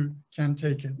if you can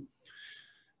take it.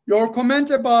 Your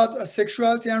comment about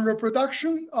sexuality and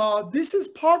reproduction, this is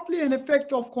partly an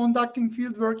effect of conducting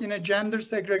fieldwork in a gender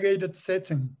segregated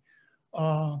setting.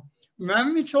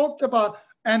 When we talked about,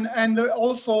 and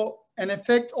also an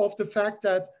effect of the fact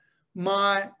that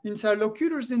my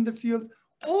interlocutors in the field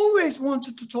always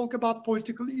wanted to talk about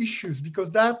political issues,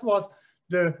 because that was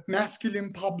the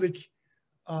masculine public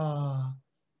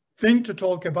thing to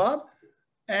talk about.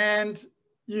 And,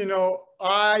 you know,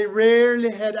 I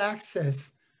rarely had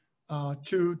access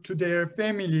to their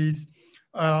families.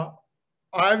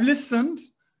 I've listened,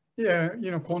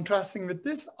 you know, contrasting with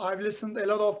this, I've listened a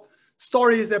lot of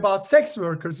stories about sex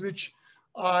workers, which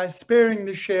I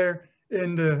sparingly share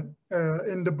in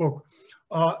the book.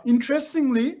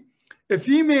 Interestingly, a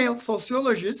female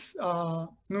sociologist,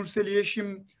 Nurseli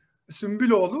Yeşim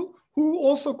Sümbüloğlu, who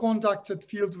also conducted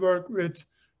field work with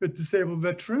disabled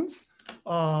veterans,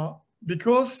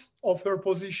 because of her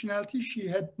positionality, she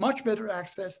had much better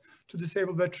access to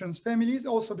disabled veterans' families,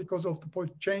 also because of the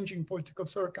changing political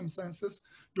circumstances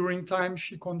during time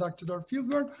she conducted her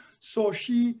fieldwork. So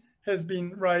she has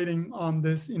been writing on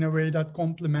this in a way that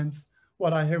complements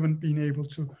what I haven't been able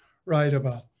to write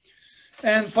about.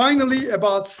 And finally,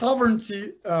 about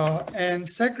sovereignty and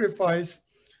sacrifice,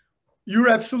 you're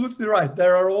absolutely right.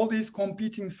 There are all these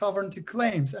competing sovereignty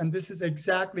claims, and this is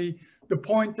exactly the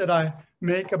point that I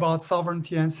make about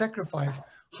sovereignty and sacrifice,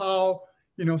 how,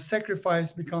 you know,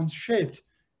 sacrifice becomes shaped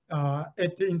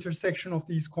at the intersection of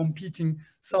these competing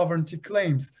sovereignty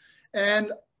claims.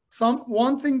 And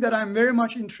one thing that I'm very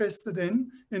much interested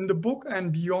in the book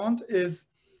and beyond is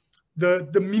the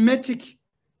mimetic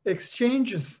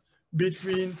exchanges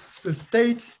between the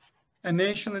state and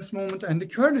nationalist movement and the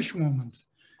Kurdish movement.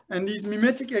 And these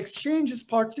mimetic exchanges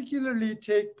particularly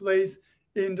take place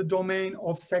in the domain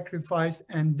of sacrifice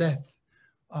and death.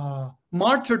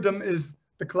 Martyrdom is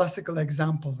the classical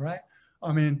example, right?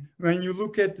 I mean, when you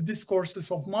look at the discourses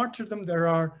of martyrdom, there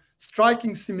are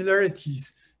striking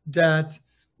similarities that,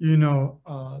 you know,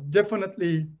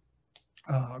 definitely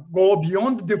go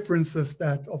beyond the differences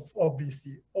that of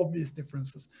obvious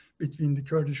differences between the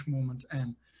Kurdish movement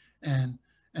and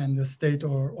the state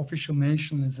or official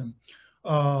nationalism.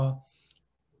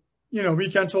 You know, we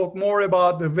can talk more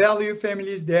about the value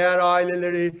families, değer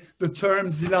aileleri, the term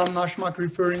zilanlaşmak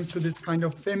referring to this kind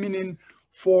of feminine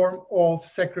form of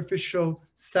sacrificial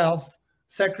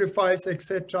self-sacrifice,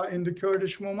 etc. in the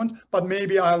Kurdish movement. But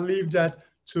maybe I'll leave that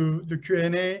to the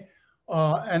Q&A.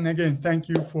 And again, thank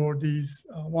you for these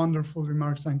wonderful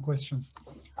remarks and questions.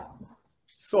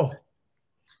 So.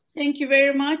 Thank you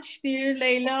very much, dear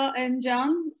Leyla and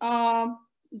Can.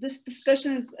 This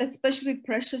discussion is especially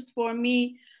precious for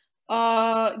me,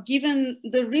 given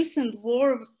the recent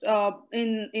war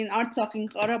in Artsakh in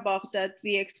Karabakh that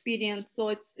we experienced. So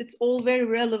it's all very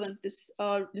relevant, this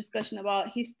discussion about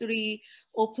history,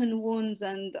 open wounds,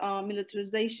 and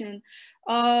militarization.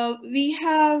 We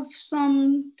have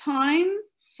some time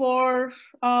for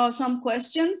some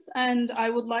questions, and I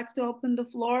would like to open the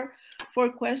floor for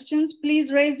questions.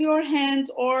 Please raise your hands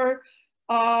or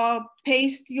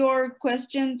paste your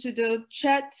question to the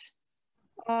chat.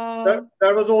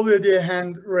 There was already a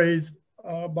hand raised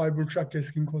by Burçak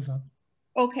Keskin-Kozan.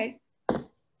 Okay.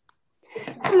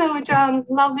 Hello, John.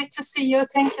 Lovely to see you.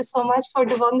 Thank you so much for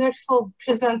the wonderful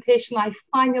presentation. I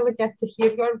finally get to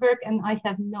hear your work, and I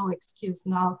have no excuse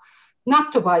now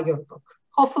not to buy your book.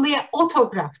 Hopefully an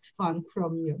autographed one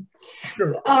from you.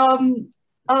 Sure.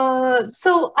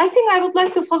 So I think I would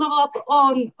like to follow up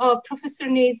on Professor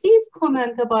Neyzi's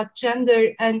comment about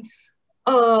gender and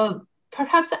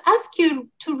perhaps ask you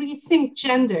to rethink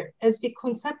gender as we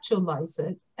conceptualize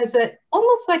it as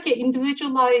almost like an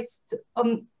individualized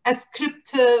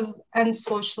ascriptive and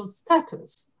social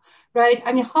status, right?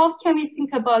 I mean, how can we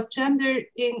think about gender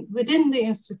within the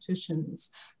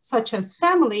institutions, such as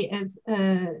family, as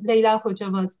Leyla Hoca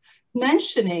was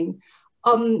mentioning,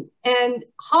 and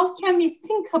how can we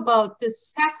think about the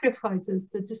sacrifices,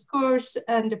 the discourse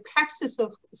and the praxis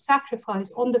of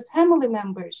sacrifice on the family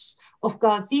members of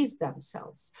Ghazis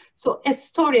themselves? So a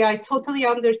story, I totally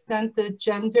understand the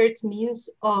gendered means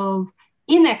of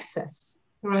in excess,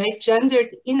 right?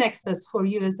 Gendered in excess for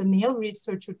you as a male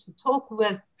researcher to talk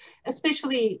with,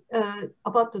 especially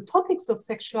about the topics of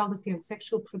sexuality and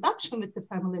sexual production with the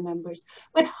family members.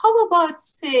 But how about,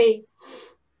 say,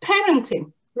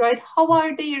 parenting? Right? How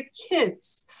are their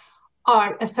kids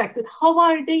are affected? How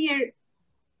are their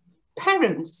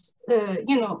parents,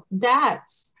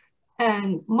 dads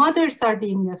and mothers are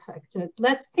being affected?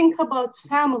 Let's think about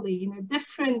family in a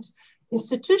different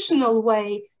institutional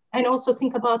way, and also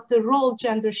think about the role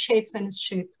gender shapes and is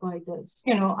shaped by this.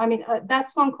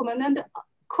 That's one comment. And the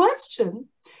question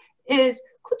is,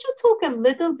 could you talk a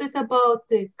little bit about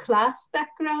the class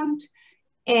background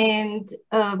and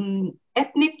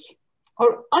ethnic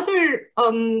or other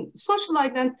social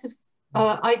identity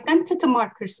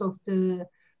markers of the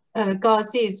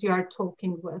Ghazis you are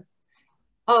talking with?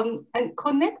 And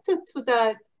connected to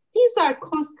that, these are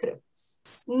conscripts,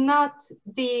 not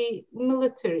the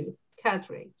military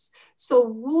cadres. So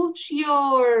would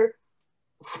your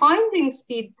findings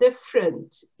be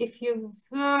different if you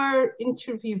were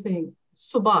interviewing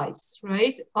Subais,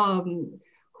 right?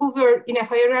 Who were in a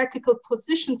hierarchical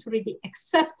position to really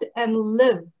accept and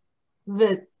live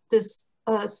with this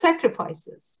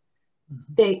sacrifices.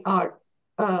 They are,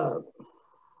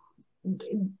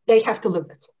 they have to live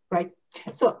it, right?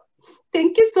 So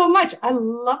thank you so much. I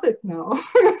love it now.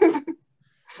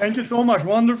 Thank you so much.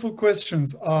 Wonderful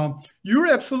questions.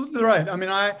 You're absolutely right. I mean,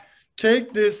 I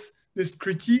take this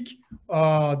critique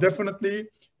definitely.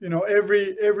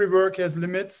 Every work has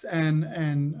limits and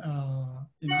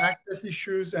access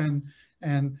issues and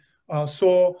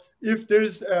so if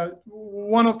there's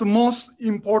one of the most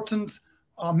important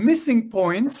missing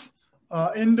points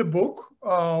in the book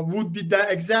would be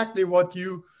that exactly what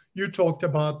you talked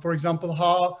about. For example,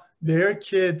 how their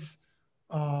kids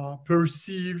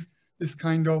perceive this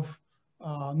kind of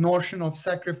notion of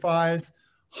sacrifice.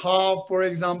 How, for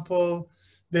example,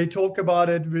 they talk about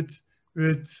it with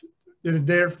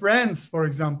their friends, for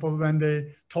example, when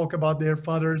they talk about their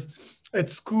fathers at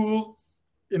school,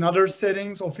 in other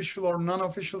settings, official or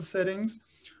non-official settings,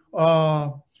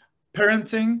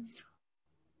 parenting.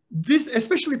 This,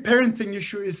 especially parenting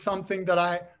issue, is something that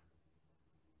I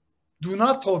do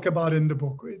not talk about in the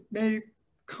book. It may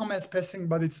come as passing,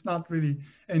 but it's not really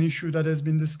an issue that has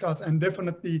been discussed. And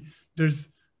definitely there's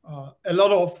a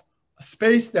lot of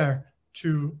space there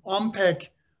to unpack,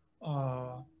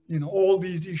 all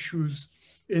these issues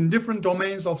in different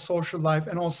domains of social life.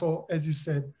 And also, as you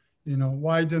said,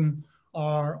 widen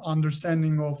our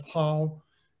understanding of how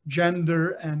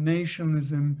gender and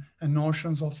nationalism and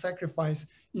notions of sacrifice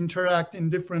interact in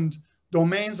different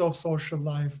domains of social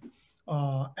life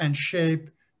and shape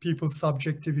people's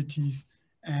subjectivities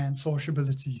and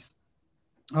sociabilities.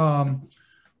 But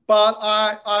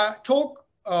I talk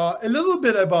a little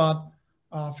bit about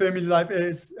family life,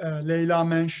 as Leyla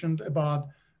mentioned, about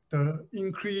the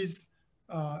increase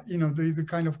the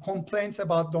kind of complaints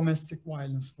about domestic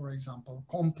violence, for example,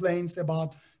 complaints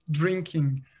about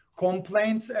drinking,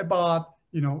 complaints about,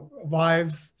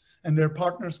 wives and their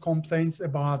partners' complaints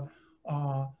about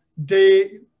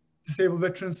disabled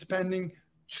veterans spending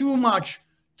too much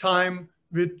time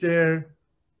with their,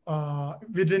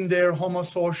 within their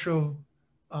homosocial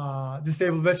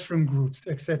disabled veteran groups,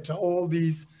 etc. All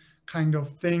these kind of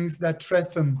things that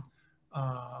threaten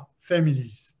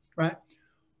families, right?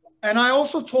 And I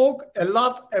also talk a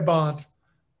lot about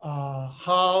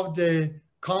how they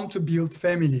come to build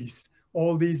families,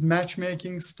 all these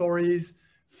matchmaking stories,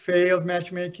 failed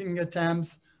matchmaking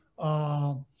attempts,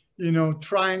 you know,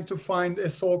 trying to find a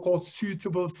so-called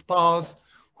suitable spouse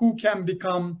who can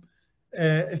become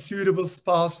a suitable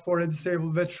spouse for a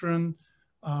disabled veteran,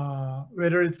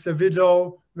 whether it's a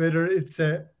widow, whether it's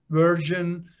a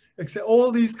virgin,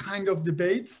 all these kind of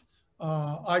debates.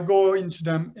 I go into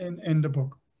them in the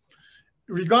book.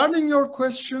 Regarding your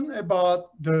question about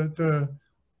the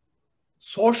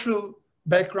social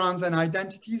backgrounds and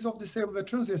identities of disabled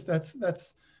veterans, yes,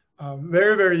 that's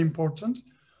very, very important.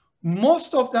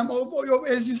 Most of them,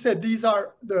 as you said, these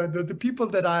are the people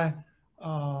that I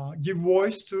give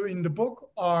voice to in the book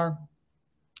are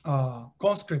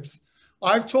conscripts.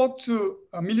 I've talked to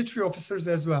military officers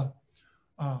as well.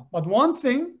 But one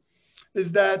thing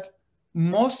is that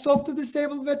most of the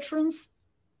disabled veterans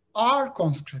are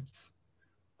conscripts.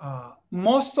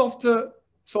 Most of the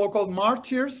so-called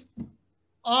martyrs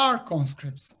are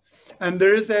conscripts. And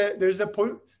there's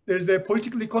a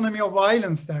political economy of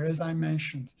violence there, as I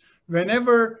mentioned.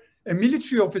 Whenever a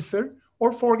military officer,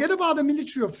 or forget about a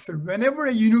military officer, whenever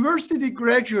a university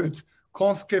graduate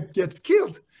conscript gets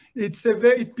killed,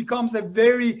 it becomes a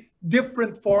very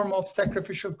different form of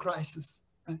sacrificial crisis.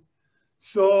 Right?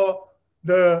 So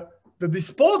the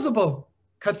disposable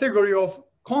category of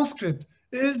conscript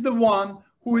is the one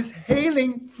who is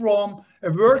hailing from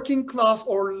a working class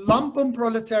or lumpen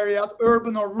proletariat,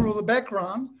 urban or rural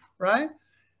background, right?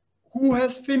 Who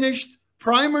has finished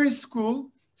primary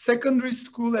school, secondary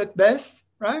school at best,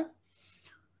 right?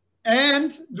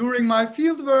 And during my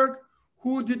field work,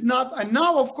 who did not, and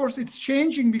now of course it's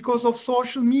changing because of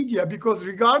social media, because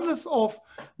regardless of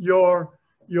your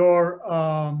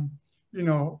you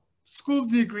know, school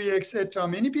degree, etc.,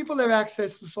 many people have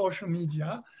access to social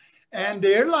media, and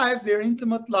their lives, their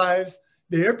intimate lives,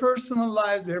 their personal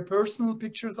lives, their personal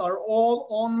pictures are all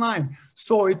online.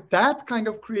 So that kind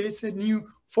of creates a new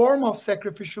form of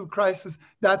sacrificial crisis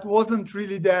that wasn't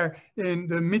really there in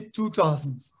the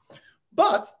mid-2000s.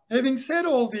 But having said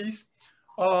all these,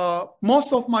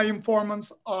 most of my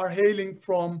informants are hailing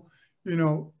from, you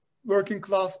know, working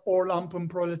class or lumpen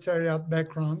proletariat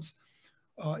backgrounds,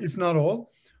 if not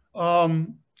all.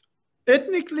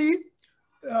 Ethnically,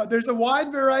 there's a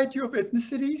wide variety of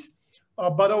ethnicities,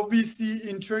 but obviously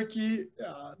in Turkey,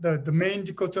 the main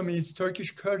dichotomy is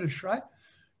Turkish-Kurdish, right?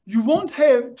 You won't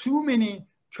have too many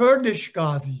Kurdish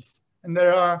Ghazis, and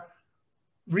there are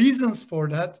reasons for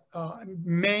that,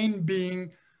 main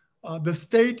being the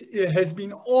state has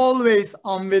been always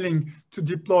unwilling to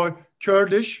deploy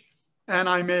Kurdish, and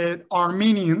I made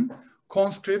Armenian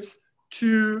conscripts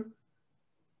to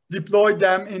deploy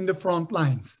them in the front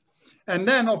lines. And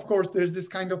then, of course, there's this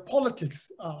kind of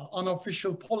politics,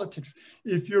 unofficial politics.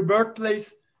 If your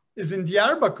birthplace is in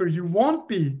Diyarbakir, you won't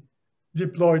be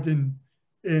deployed in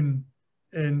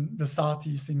the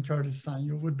southeast in Kurdistan.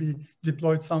 You would be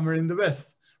deployed somewhere in the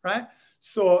west, right?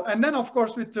 So, and then, of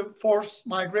course, with the forced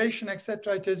migration,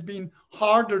 etc., it has been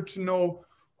harder to know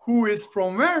who is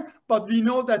from where, but we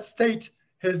know that state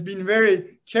has been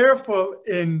very careful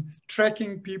in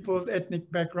tracking people's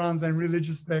ethnic backgrounds and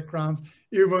religious backgrounds,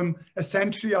 even a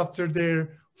century after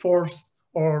their forced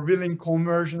or willing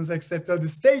conversions, etc. The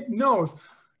state knows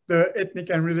the ethnic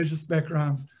and religious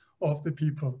backgrounds of the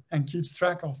people and keeps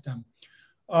track of them.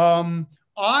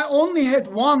 I only had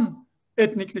one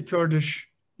ethnically Kurdish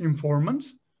informant,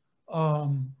 but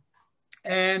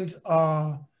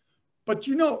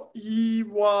you know, he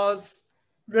was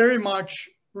very much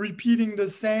repeating the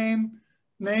same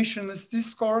nationalist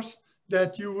discourse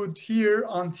that you would hear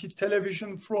on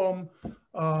television from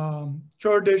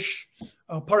Kurdish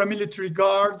paramilitary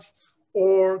guards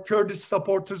or Kurdish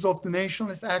supporters of the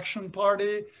Nationalist Action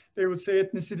Party. They would say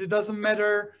ethnicity doesn't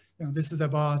matter. You know, this is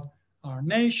about our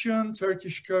nation,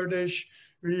 Turkish Kurdish.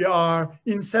 We are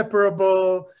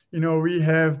inseparable. You know, we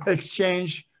have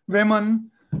exchanged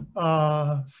women.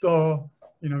 So,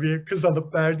 you know, we're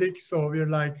kızalıp verdik. So we're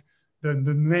like the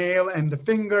nail and the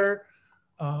finger.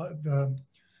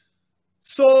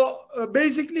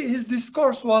 Basically, his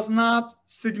discourse was not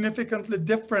significantly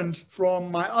different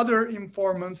from my other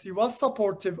informants. He was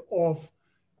supportive of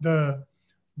the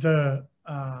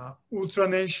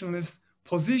ultra-nationalist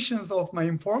positions of my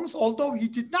informants, although he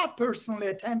did not personally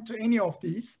attend to any of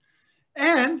these.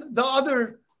 And the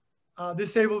other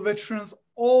disabled veterans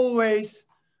always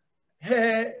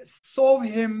saw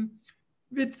him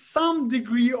with some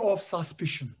degree of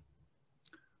suspicion,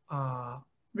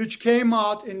 which came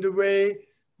out in the way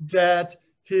that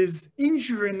his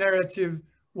injury narrative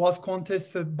was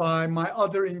contested by my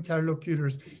other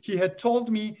interlocutors. He had told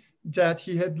me that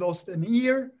he had lost an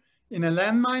ear in a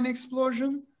landmine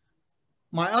explosion.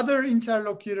 My other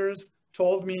interlocutors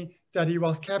told me that he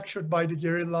was captured by the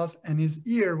guerrillas and his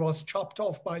ear was chopped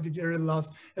off by the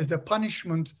guerrillas as a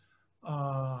punishment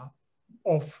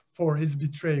for his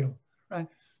betrayal, right?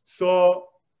 So,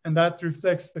 and that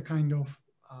reflects the kind of,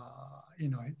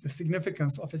 the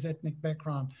significance of his ethnic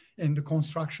background in the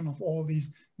construction of all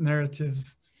these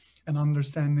narratives and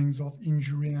understandings of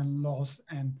injury and loss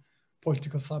and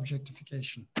political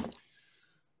subjectification.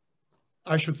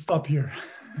 I should stop here,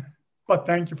 but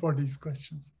thank you for these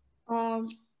questions.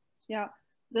 Yeah,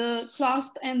 the class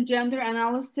and gender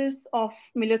analysis of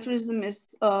militarism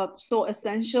is so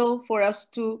essential for us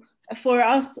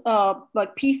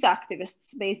like peace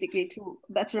activists, basically, to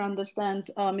better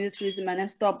understand militarism and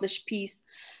establish peace.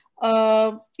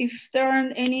 If there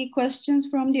aren't any questions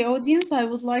from the audience, I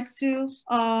would like to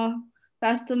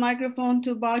pass the microphone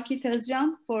to Baki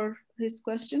Tezcan for his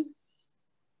question.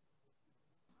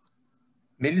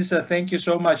 Melissa, thank you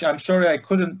so much. I'm sorry I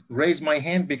couldn't raise my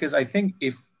hand because I think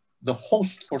if the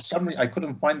host, for some reason, I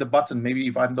couldn't find the button. Maybe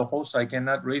if I'm the host, I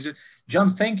cannot raise it.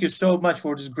 John, thank you so much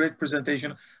for this great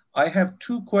presentation. I have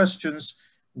two questions.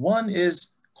 One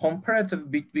is comparative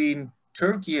between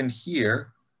Turkey and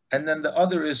here, and then the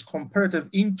other is comparative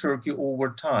in Turkey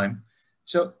over time.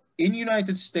 So in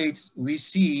United States, we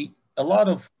see a lot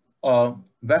of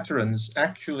veterans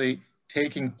actually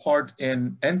taking part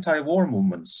in anti-war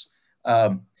movements.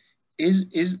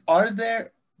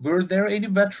 Were there any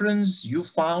veterans you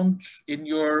found in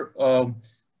your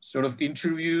sort of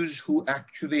interviews who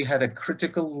actually had a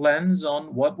critical lens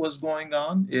on what was going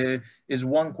on is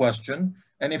one question.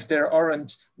 And if there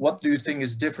aren't, what do you think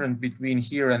is different between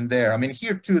here and there? I mean,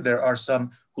 here too, there are some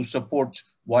who support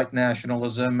white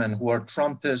nationalism and who are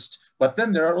Trumpist, but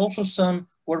then there are also some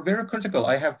who are very critical.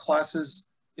 I have classes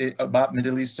about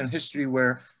Middle Eastern history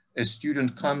where a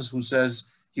student comes who says,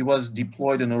 he was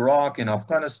deployed in Iraq and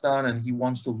Afghanistan, and he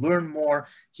wants to learn more.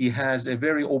 He has a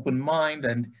very open mind,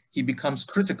 and he becomes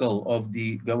critical of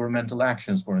the governmental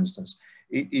actions, for instance.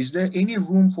 Is there any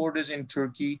room for this in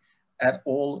Turkey at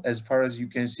all, as far as you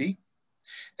can see?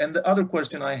 And the other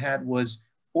question I had was,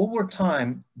 over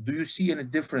time, do you see any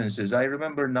differences? I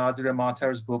remember Nadire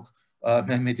Mater's book,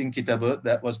 Mehmet'in Kitabı,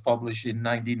 that was published in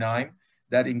 '99.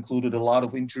 That included a lot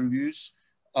of interviews.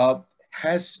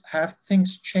 Have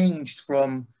things changed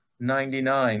from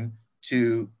 '99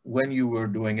 to when you were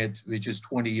doing it, which is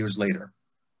 20 years later?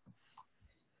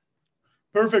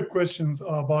 Perfect questions,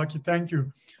 Baki, thank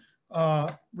you.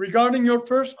 Regarding your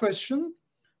first question,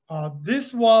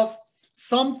 this was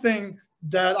something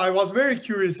that I was very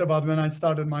curious about when I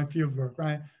started my fieldwork,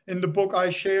 right? In the book, I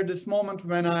shared this moment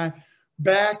when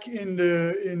back in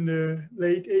the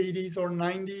late 80s or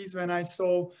 90s, when I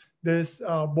saw this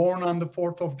Born on the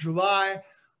 4th of July,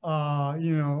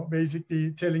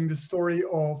 basically telling the story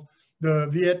of the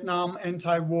Vietnam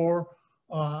anti-war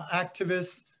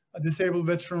activist, disabled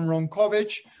veteran Ron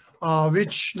Kovic,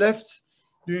 which left,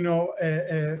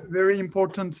 a very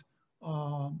important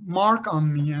mark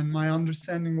on me and my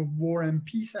understanding of war and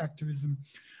peace activism.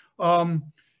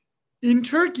 In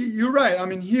Turkey, you're right. I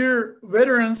mean, here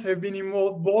veterans have been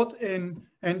involved both in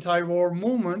anti-war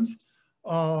movements,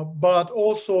 but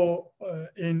also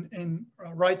in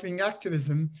right-wing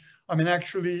activism. I mean,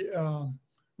 actually,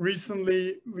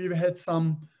 recently we've had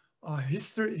some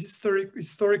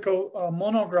historical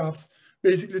monographs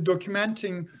basically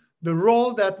documenting the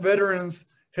role that veterans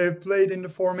have played in the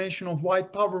formation of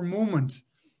white power movement,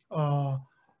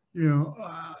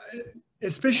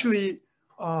 especially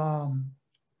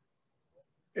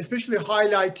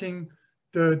highlighting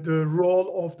the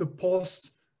role of the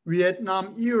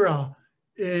post-Vietnam era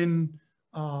in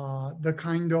the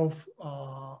kind of,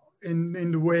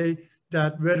 in the way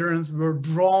that veterans were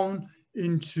drawn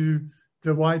into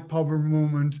the white power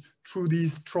movement through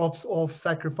these tropes of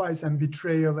sacrifice and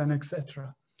betrayal and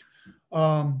etc.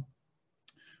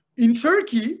 In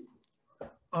Turkey,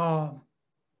 I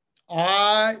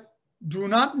do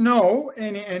not know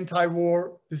any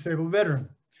anti-war disabled veteran,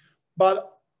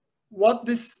 but what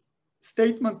this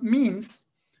statement means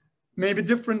may be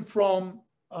different from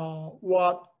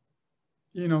what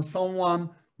someone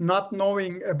not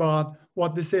knowing about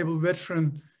what disabled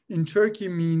veteran in Turkey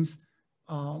means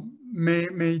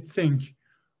may think.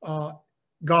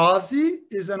 Gazi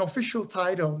is an official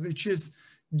title which is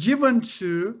given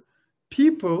to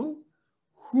people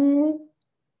who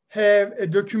have a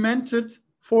documented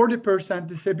 40%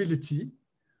 disability,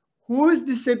 whose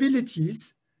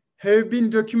disabilities have been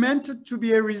documented to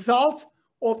be a result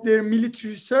of their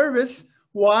military service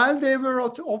while they were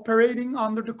operating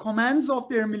under the commands of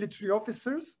their military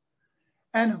officers,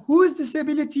 and whose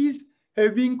disabilities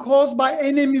have been caused by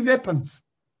enemy weapons.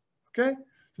 Okay,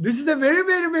 this is a very,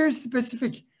 very, very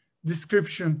specific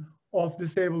description of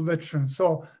disabled veterans.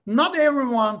 So not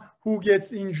everyone who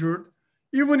gets injured,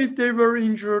 even if they were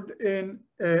injured in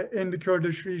the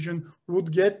Kurdish region,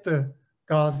 would get the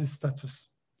Ghazi status.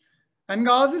 And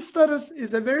Ghazi status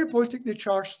is a very politically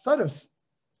charged status.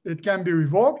 It can be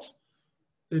revoked.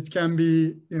 It can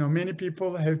be, many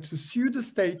people have to sue the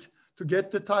state to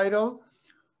get the title.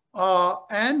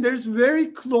 And there's very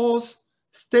close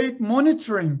state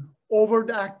monitoring over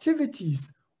the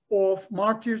activities of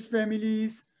martyrs'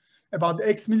 families, about the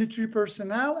ex-military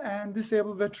personnel and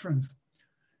disabled veterans.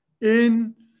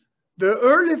 In the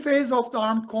early phase of the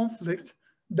armed conflict,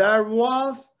 there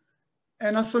was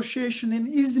an association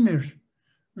in Izmir,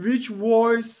 which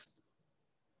voiced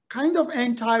kind of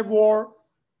anti-war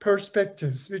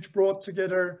perspectives, which brought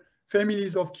together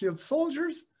families of killed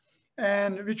soldiers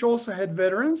and which also had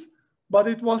veterans, but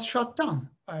it was shut down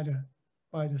by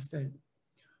the state.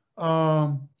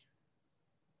 And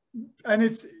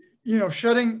it's,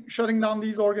 shutting down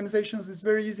these organizations is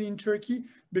very easy in Turkey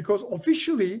because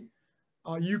officially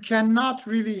you cannot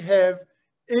really have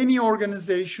any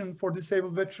organization for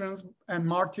disabled veterans and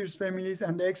martyrs' families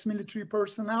and ex-military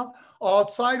personnel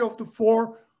outside of the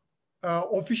 4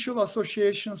 official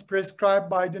associations prescribed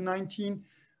by the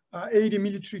 1980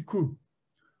 military coup.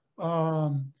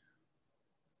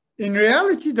 In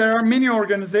reality, there are many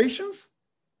organizations,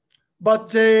 but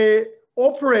they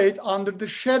operate under the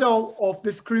shadow of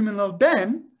this criminal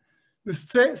ban. The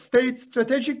state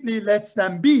strategically lets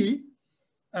them be,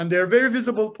 and they're very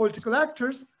visible political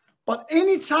actors, but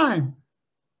anytime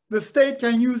the state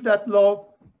can use that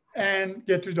law and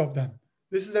get rid of them.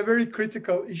 This is a very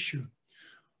critical issue.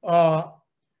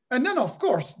 And then, of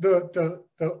course, the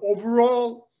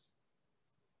overall,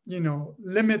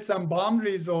 limits and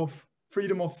boundaries of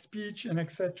freedom of speech and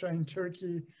etc. in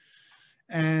Turkey,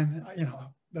 and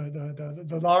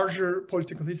the larger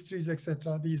political histories,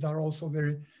 etc. These are also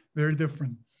very, very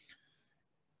different.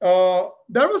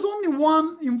 There was only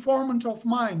one informant of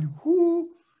mine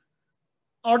who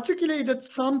articulated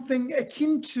something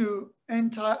akin to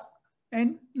not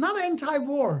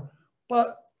anti-war,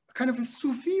 but kind of a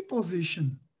Sufi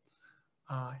position.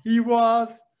 He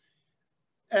was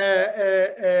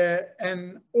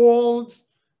an old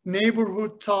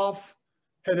neighborhood tough,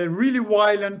 had a really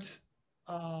violent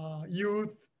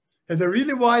youth, had a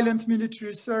really violent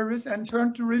military service, and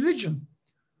turned to religion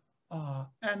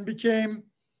and became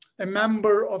a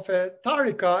member of a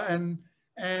tariqa.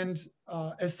 And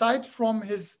aside from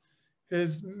his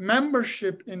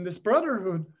membership in this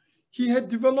brotherhood, he had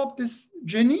developed this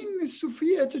genuinely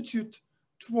Sufi attitude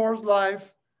towards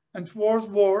life and towards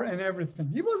war and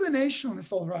everything. He was a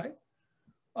nationalist, all right,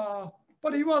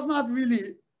 but he was not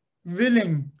really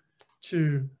willing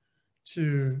to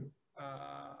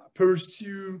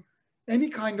pursue any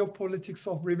kind of politics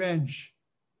of revenge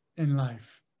in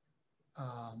life.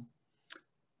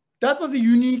 That was a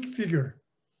unique figure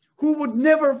who would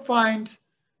never find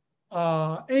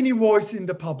any voice in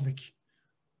the public.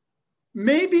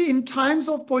 Maybe in times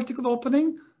of political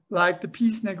opening, like the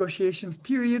peace negotiations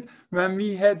period, when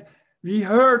we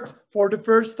heard for the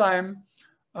first time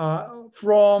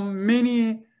from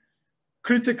many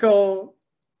critical,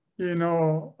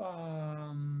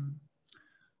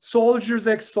 soldiers,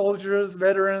 ex-soldiers,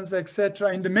 veterans,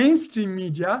 etc. in the mainstream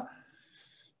media.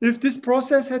 If this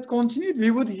process had continued,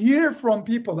 we would hear from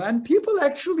people, and people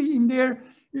actually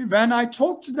when I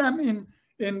talked to them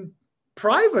in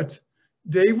private,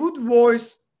 they would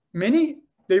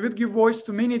give voice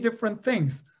to many different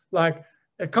things. Like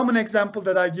a common example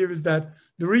that I give is that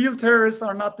the real terrorists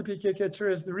are not the PKK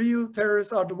terrorists. The real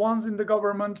terrorists are the ones in the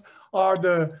government, are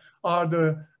the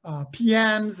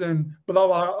PMs, and blah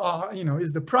blah.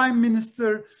 Is the prime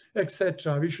minister,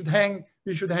 etc. We should hang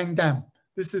them.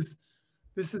 This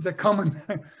is a common.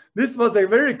 This was a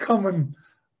very common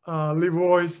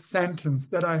voiced sentence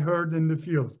that I heard in the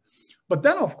field. But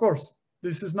then, of course,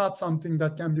 this is not something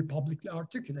that can be publicly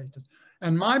articulated.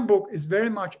 And my book is very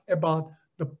much about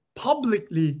the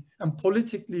publicly and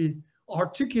politically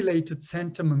articulated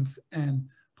sentiments and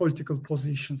political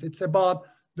positions. It's about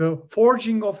the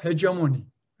forging of hegemony.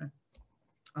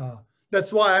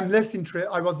 That's why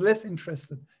I was less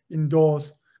interested in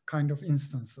those kind of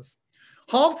instances.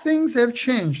 How things have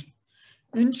changed.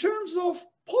 In terms of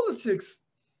politics,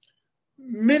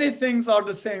 many things are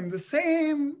the same. The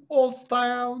same old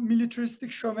style militaristic,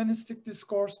 chauvinistic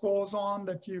discourse goes on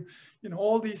that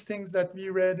all these things that we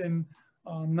read in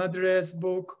Nadire's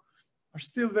book are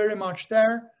still very much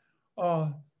there.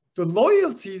 The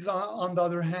loyalties, on the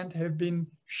other hand, have been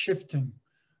shifting.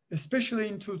 Especially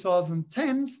in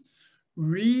 2010s,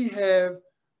 we have,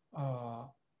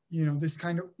 this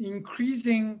kind of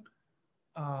increasing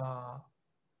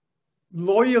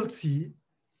loyalty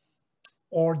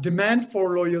or demand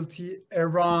for loyalty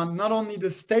around not only the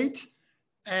state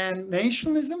and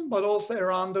nationalism, but also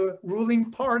around the ruling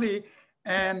party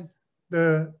and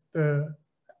the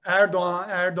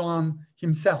Erdogan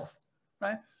himself,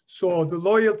 right? So the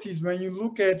loyalties, when you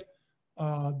look at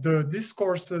the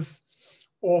discourses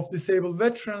of disabled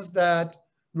veterans that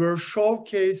were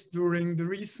showcased during the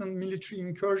recent military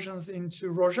incursions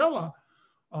into Rojava,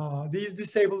 these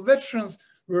disabled veterans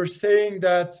were saying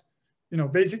that, you know,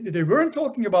 basically they weren't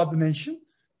talking about the nation.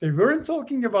 They were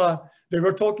talking about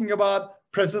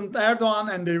President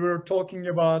Erdogan, and they were talking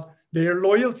about their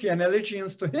loyalty and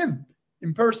allegiance to him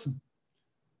in person.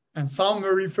 And some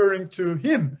were referring to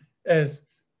him as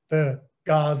the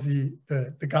Ghazi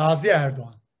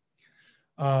Erdogan.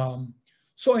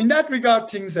 So in that regard,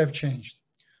 things have changed.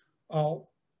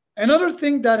 Another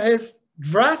thing that has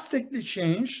drastically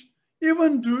changed,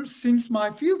 even since my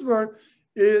fieldwork,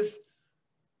 is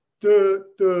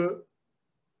the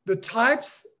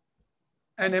types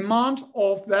and amount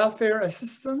of welfare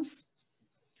assistance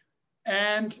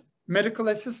and medical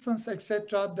assistance,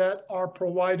 etc., that are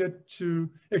provided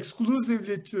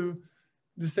exclusively to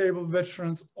disabled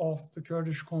veterans of the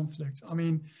Kurdish conflict. I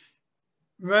mean,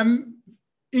 when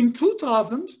in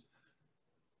 2000,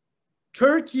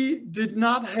 Turkey did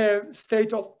not have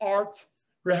state-of-the-art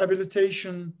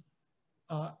rehabilitation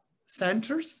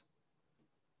centers.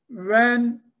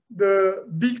 When the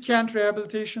Bilkent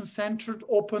Rehabilitation Center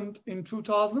opened in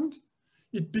 2000,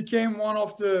 it became one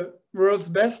of the world's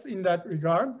best in that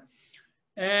regard.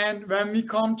 And when we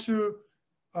come to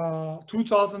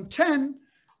 2010,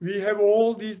 we have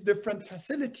all these different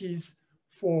facilities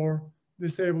for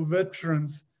disabled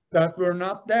veterans that were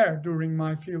not there during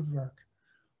my fieldwork.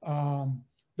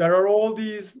 There are all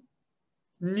these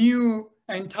new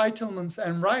entitlements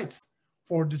and rights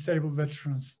for disabled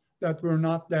veterans that were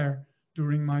not there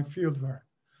during my fieldwork.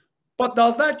 But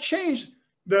does that change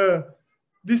the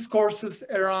discourses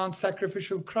around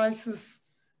sacrificial crisis?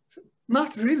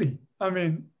 Not really. I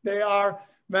mean, they are,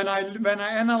 when I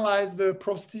analyze the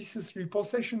prosthesis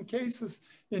repossession cases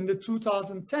in the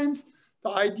 2010s, the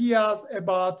ideas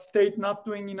about state not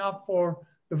doing enough for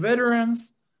the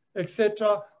veterans,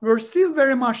 etc., were still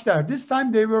very much there. This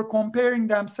time they were comparing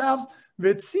themselves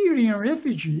with Syrian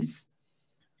refugees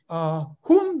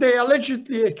whom they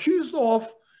allegedly accused of,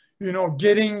 you know,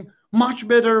 getting much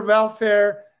better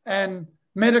welfare and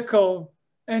medical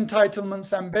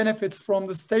entitlements and benefits from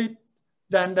the state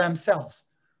than themselves,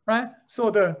 right? So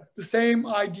the same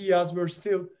ideas were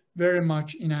still very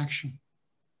much in action.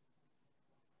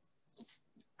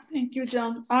 Thank you,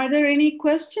 John. Are there any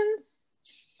questions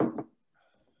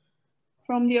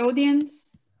from the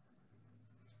audience?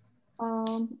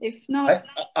 If not,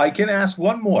 I can ask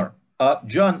one more.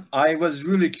 John, I was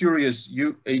really curious.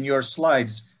 In your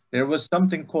slides, there was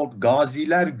something called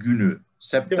Gaziler Günü,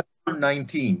 September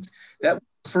 19th. That was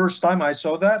the first time I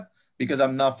saw that, because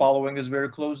I'm not following this very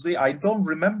closely. I don't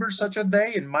remember such a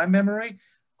day in my memory.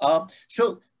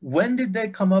 So when did they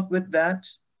come up with that?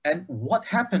 And what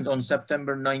happened on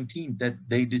September 19th that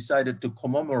they decided to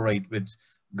commemorate with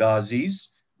Ghazis?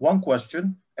 One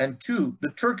question. And two, the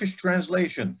Turkish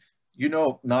translation. You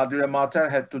know, Nadire Mater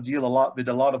had to deal with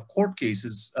a lot of court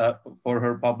cases for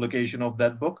her publication of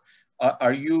that book.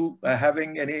 Are you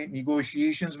having any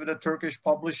negotiations with a Turkish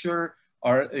publisher?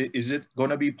 Or is it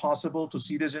going to be possible to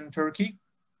see this in Turkey?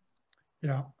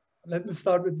 Yeah, let me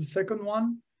start with the second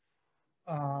one.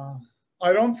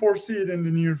 I don't foresee it in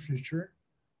the near future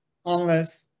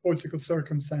unless political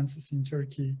circumstances in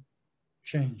Turkey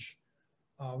change.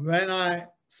 When I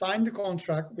signed the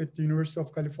contract with the University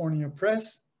of California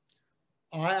Press,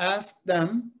 I asked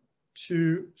them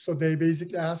so they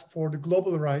basically asked for the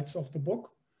global rights of the book.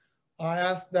 I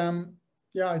asked them,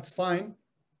 yeah, it's fine,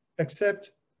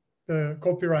 except the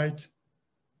copyright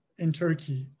in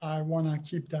Turkey. I want to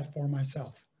keep that for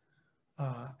myself.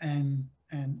 And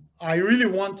I really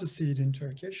want to see it in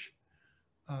Turkish,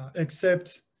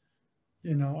 except,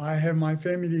 you know, I have my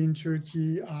family in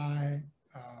Turkey. I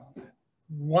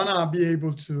want to be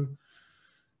able to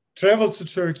travel to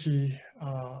Turkey.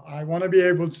 I want to be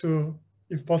able to,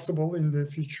 if possible in the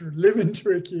future, live in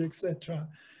Turkey, etc.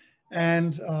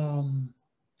 And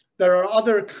there are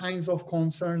other kinds of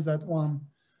concerns that one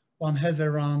has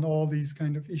around all these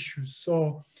kind of issues.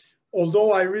 So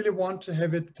although I really want to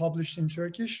have it published in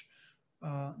Turkish,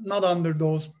 not under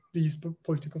these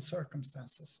political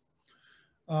circumstances.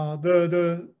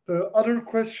 The other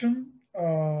question,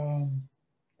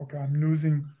 okay, I'm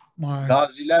losing my...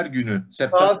 Gaziler Günü.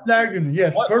 Gaziler Günü,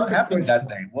 yes. What happened that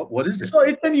day? What is it? So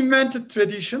it's an invented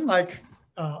tradition, like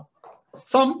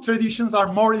some traditions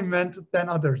are more invented than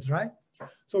others, right?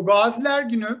 So Gaziler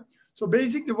Günü, so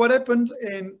basically what happened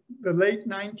in the late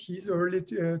 90s, early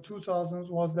 2000s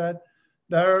was that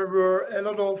there were a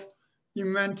lot of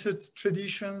invented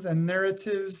traditions and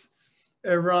narratives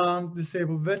around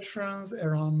disabled veterans,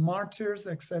 around martyrs,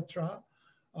 etc.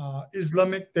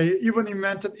 Islamic, they even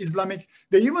invented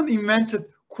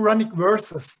Quranic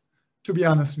verses, to be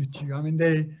honest with you. I mean,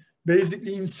 they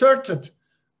basically inserted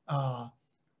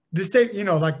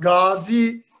like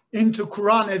Ghazi into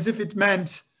Quran as if it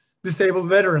meant disabled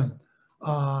veteran.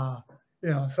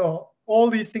 So all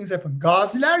these things happen.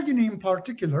 Gaziler Günü in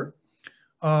particular,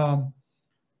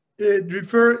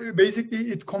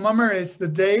 it commemorates the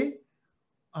day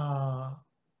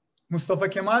Mustafa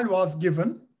Kemal was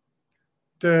given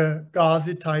the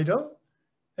Ghazi title,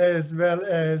 as well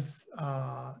as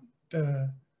the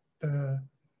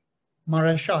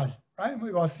Marshal, right?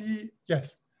 Was he?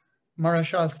 Yes,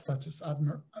 Marshal status,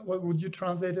 Admiral. What would you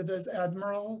translate it as,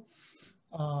 Admiral?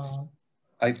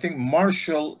 I think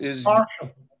Marshal is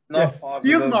Marshal. Yes,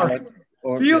 Field Marshal.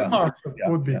 Field Marshal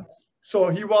would be. Yeah. So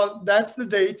he was. That's the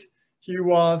date he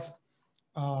was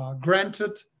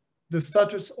granted the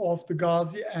status of the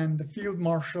Ghazi and the Field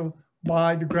Marshal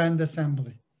by the Grand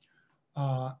Assembly.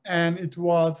 And it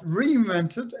was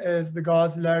reinvented as the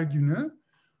Gaziler Günü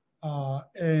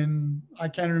in, I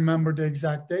can't remember the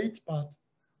exact date, but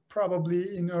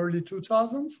probably in early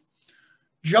 2000s.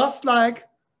 Just like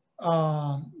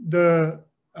the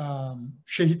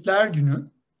Şehitler Günü,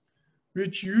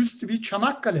 which used to be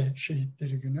Çanakkale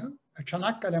Şehitleri Günü,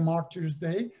 Çanakkale Martyrs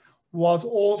Day, was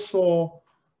also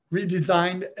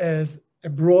redesigned as a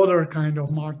broader kind of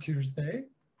Martyrs Day.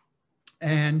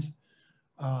 And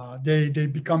they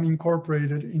become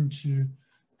incorporated into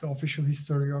the official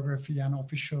historiography and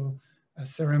official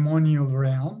ceremonial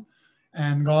realm.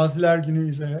 And Gaziler Günü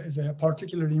is a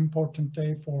particularly important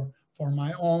day for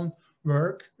my own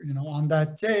work. On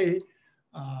that day,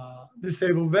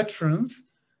 disabled veterans,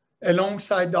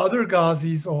 alongside the other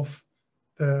Ghazis of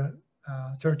the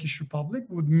Turkish Republic,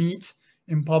 would meet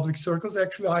in public circles.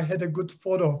 Actually, I had a good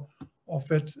photo of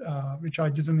it, which I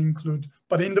didn't include.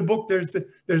 But in the book,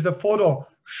 there's a photo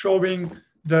showing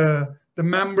the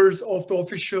members of the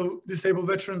official Disabled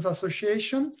Veterans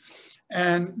Association.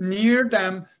 And near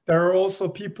them, there are also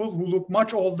people who look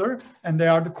much older, and they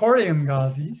are the Korean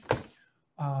Ghazis.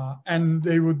 And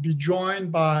they would be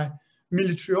joined by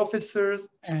military officers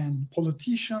and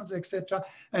politicians, etc.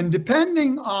 And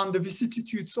depending on the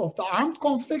vicissitudes of the armed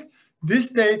conflict,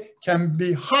 this day can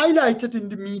be highlighted in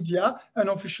the media and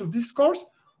official discourse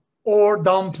or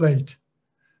downplayed.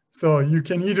 So you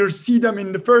can either see them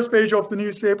in the first page of the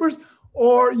newspapers,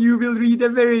 or you will read a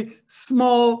very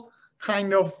small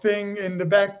kind of thing in the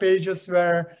back pages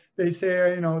where they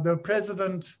say, the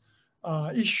president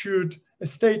issued a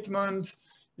statement,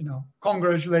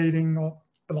 congratulating or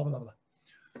blah, blah, blah.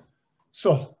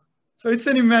 So it's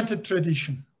an invented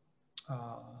tradition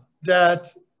that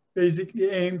basically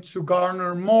aimed to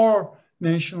garner more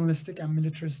nationalistic and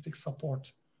militaristic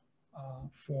support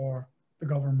for the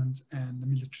government and the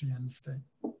military and the state.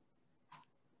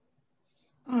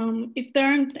 If there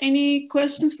aren't any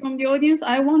questions from the audience,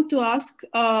 I want to ask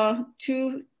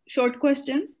 2 short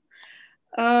questions.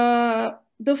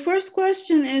 The first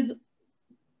question is,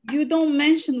 you don't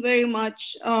mention very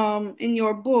much in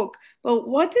your book, but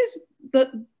what is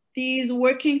these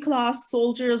working class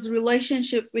soldiers'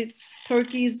 relationship with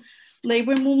Turkey's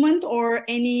labor movement or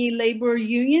any labor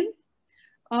union?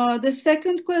 The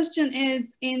second question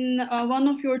is, in one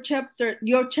of your chapter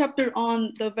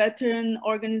on the veteran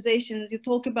organizations, you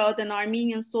talk about an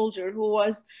Armenian soldier who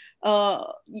was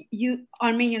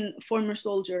Armenian former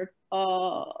soldier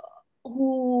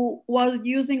who was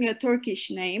using a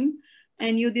Turkish name,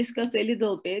 and you discussed a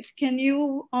little bit. Can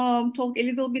you talk a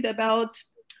little bit about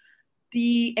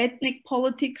the ethnic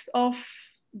politics of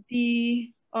these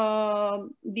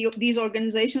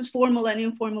organizations, formal and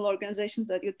informal organizations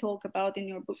that you talk about in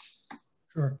your book?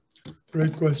 Sure,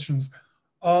 great questions.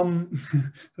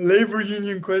 Labor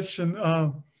union question,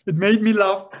 it made me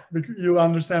laugh. You'll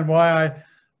understand why I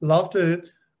laughed at it.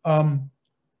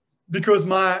 Because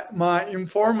my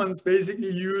informants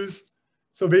basically used,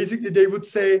 so basically they would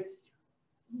say,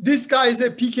 this guy is a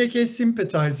PKK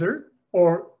sympathizer,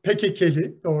 or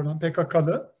PKK'li, or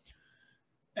PKK'lı.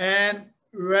 And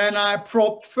when I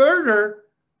probed further,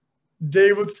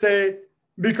 they would say,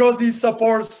 because he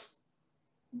supports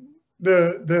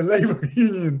the labor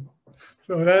union.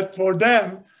 So that for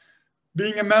them,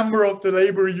 being a member of the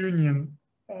labor union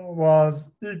was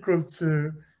equal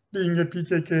to being a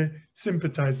PKK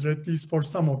sympathizer, at least for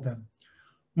some of them.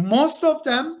 Most of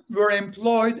them were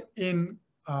employed in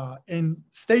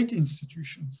state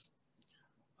institutions.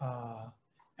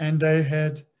 and they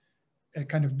had a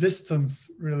kind of distance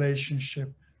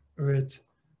relationship with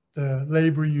the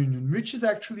labor union, which is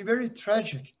actually very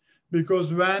tragic,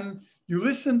 because when you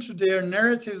listen to their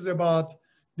narratives about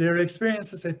their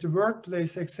experiences at the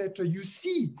workplace, etc., you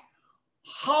see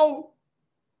how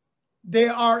they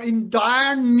are in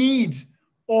dire need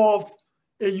of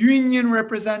a union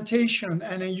representation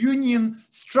and a union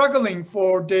struggling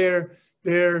for their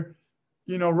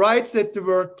rights at the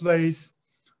workplace.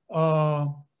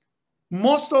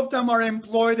 Most of them are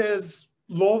employed as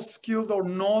low-skilled or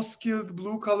no-skilled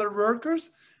blue-collar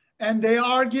workers, and they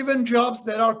are given jobs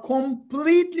that are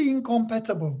completely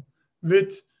incompatible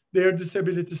with their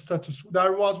disability status.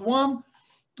 There was one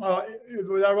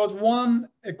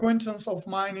acquaintance of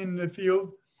mine in the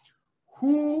field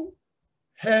who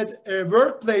had a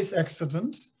workplace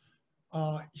accident.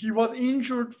 He was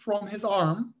injured from his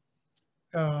arm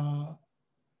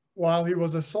while he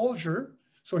was a soldier.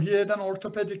 So he had an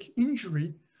orthopedic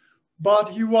injury, but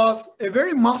he was a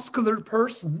very muscular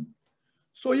person.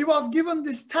 So he was given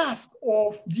this task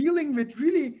of dealing with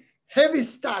really heavy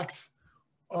stacks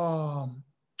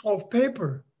of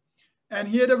paper. And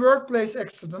he had a workplace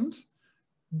accident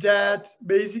that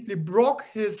basically broke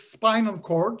his spinal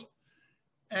cord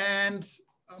and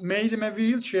made him a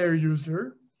wheelchair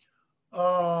user.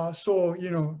 So, you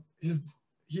know,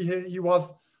 he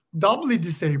was doubly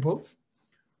disabled.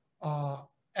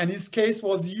 And his case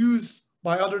was used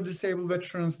by other disabled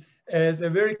veterans as a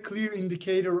very clear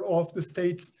indicator of the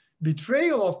state's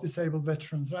betrayal of disabled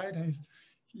veterans, right? And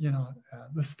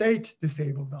the state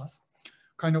disabled us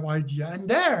kind of idea. And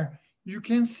there you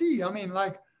can see, I mean,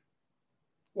 like,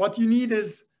 what you need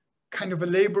is kind of a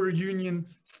labor union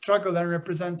struggle and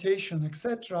representation,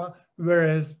 etc.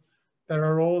 Whereas there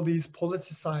are all these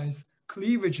politicized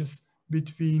cleavages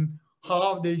between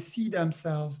how they see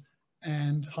themselves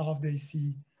and how they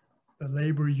see the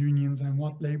labor unions and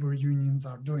what labor unions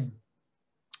are doing.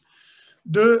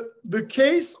 The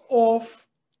case of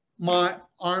my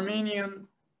Armenian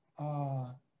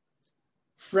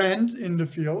friend in the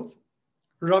field,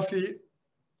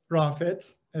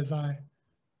 Rafet, as I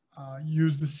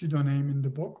use the pseudonym in the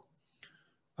book,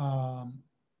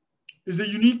 is a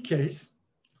unique case.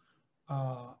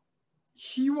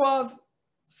 He was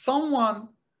someone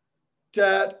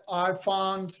that I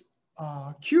found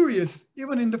curious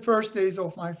even in the first days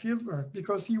of my fieldwork,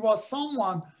 because he was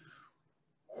someone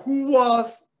who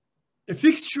was a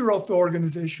fixture of the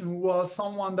organization, who was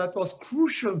someone that was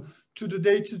crucial to the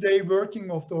day-to-day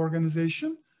working of the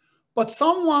organization, but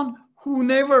someone who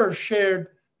never shared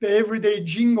the everyday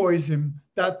jingoism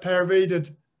that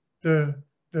pervaded the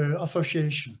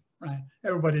association, right?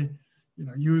 Everybody, you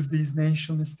know, used these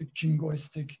nationalistic,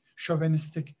 jingoistic,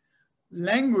 chauvinistic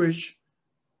language.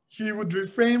 He would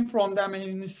refrain from them,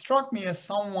 and he struck me as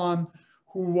someone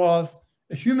who was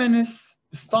a humanist,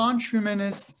 a staunch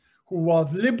humanist, who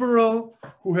was liberal,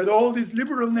 who had all these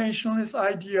liberal nationalist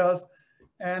ideas,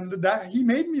 and that he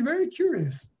made me very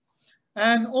curious.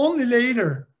 And only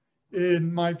later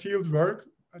in my fieldwork,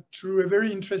 through a very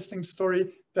interesting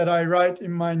story that I write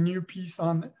in my new piece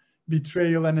on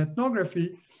betrayal and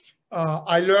ethnography,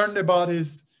 I learned about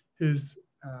his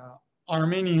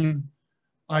Armenian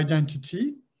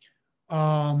identity,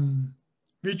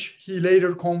 which he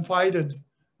later confided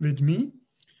with me.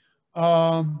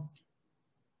 And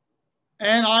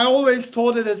I always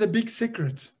thought it as a big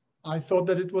secret. I thought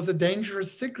that it was a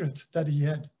dangerous secret that he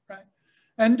had, right?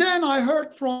 And then I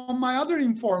heard from my other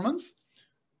informants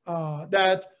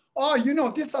that, oh, you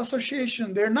know, this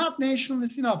association, they're not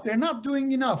nationalist enough. They're not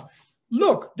doing enough.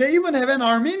 Look, they even have an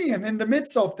Armenian in the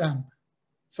midst of them.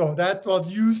 So that was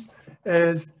used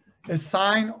as a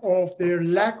sign of their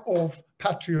lack of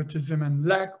patriotism and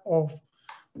lack of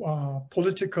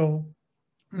political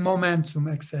momentum,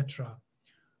 etc.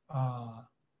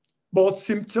 Both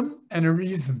symptom and a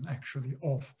reason, actually,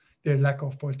 of their lack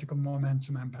of political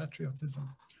momentum and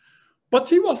patriotism. But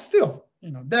he was still,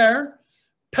 you know, there,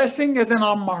 passing as an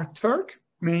unmarked Turk,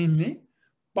 mainly,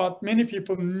 but many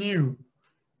people knew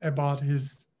about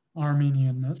his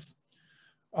Armenianness.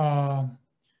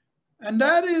 And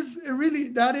that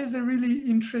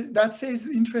says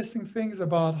interesting things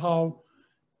about how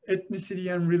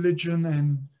ethnicity and religion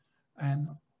and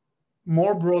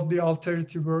more broadly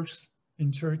alterity works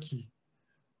in Turkey.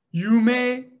 You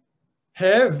may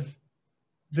have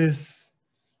this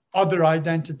other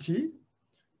identity,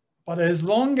 but as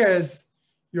long as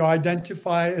you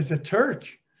identify as a Turk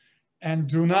and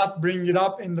do not bring it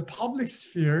up in the public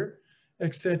sphere,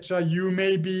 etc., you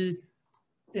may be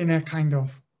in a kind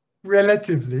of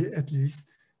relatively, at least,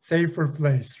 safer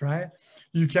place, right?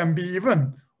 You can be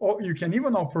even, or you can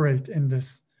even operate in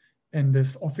this in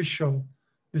this official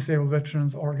disabled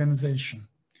veterans organization.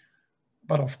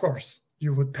 But of course,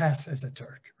 you would pass as a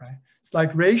Turk, right? It's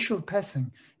like racial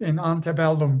passing in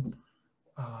antebellum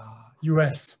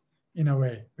US in a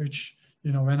way, which,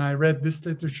 you know, when I read this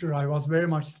literature, I was very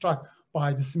much struck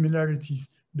by the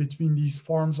similarities between these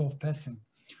forms of passing.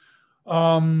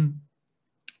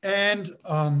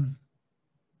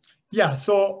 Yeah,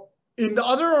 so in the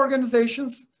other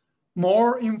organizations,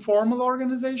 more informal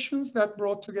organizations that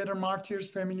brought together martyrs,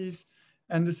 families,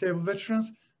 and disabled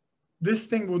veterans, this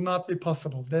thing would not be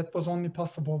possible. That was only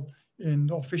possible in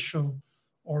the official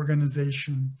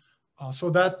organization. So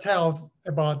that tells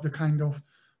about the kind of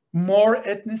more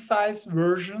ethnicized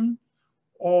version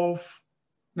of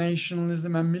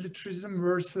nationalism and militarism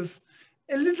versus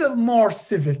a little more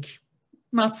civic,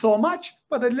 not so much,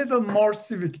 but a little more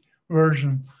civic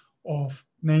version of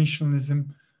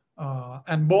nationalism.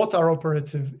 And both are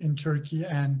operative in Turkey,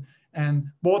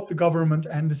 and both the government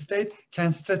and the state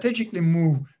can strategically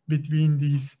move between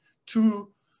these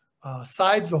two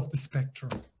sides of the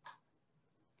spectrum.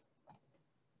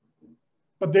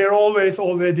 But they're always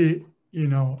already, you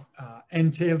know,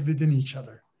 entailed within each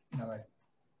other in a way.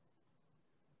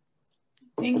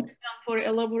 Thank you for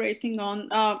elaborating on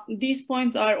these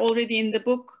points are already in the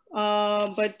book,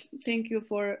 but thank you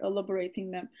for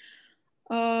elaborating them.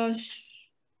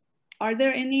 Are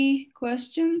there any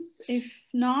questions? If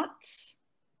not,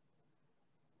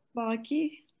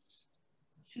 Baki,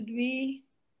 should we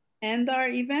end our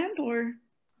event, or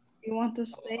you want to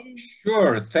stay?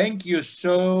 Sure. Thank you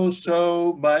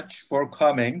so much for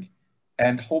coming.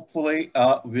 And hopefully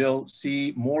we'll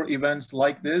see more events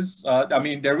like this. I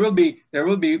mean, there will be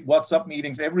WhatsApp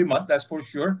meetings every month, that's for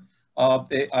sure.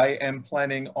 I am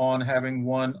planning on having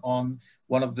one on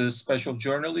one of the special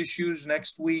journal issues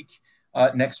next week,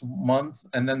 next month.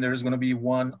 And then there's going to be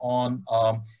one on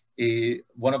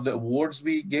one of the awards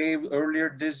we gave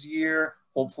earlier this year,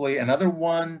 hopefully another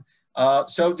one.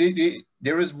 So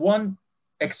there is one,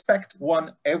 expect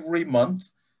one every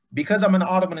month. Because I'm an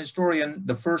Ottoman historian,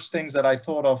 the first things that I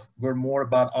thought of were more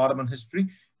about Ottoman history,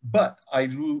 but I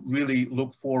do really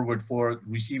look forward for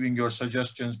receiving your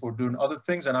suggestions for doing other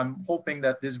things. And I'm hoping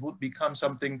that this would become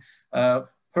something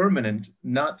permanent,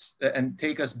 and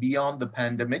take us beyond the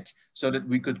pandemic so that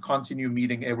we could continue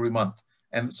meeting every month.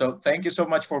 And so thank you so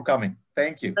much for coming.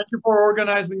 Thank you. Thank you for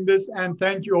organizing this, and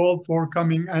thank you all for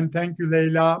coming. And thank you,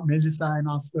 Leyla, Melissa, and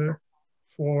Aslı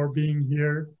for being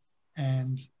here.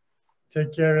 And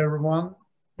take care, everyone.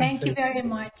 Thank you very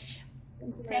much.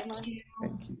 Thank you.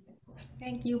 Thank you.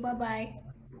 Thank you. Bye-bye.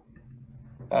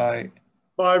 Bye.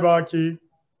 Bye, Baki.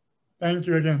 Thank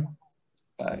you again.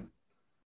 Bye.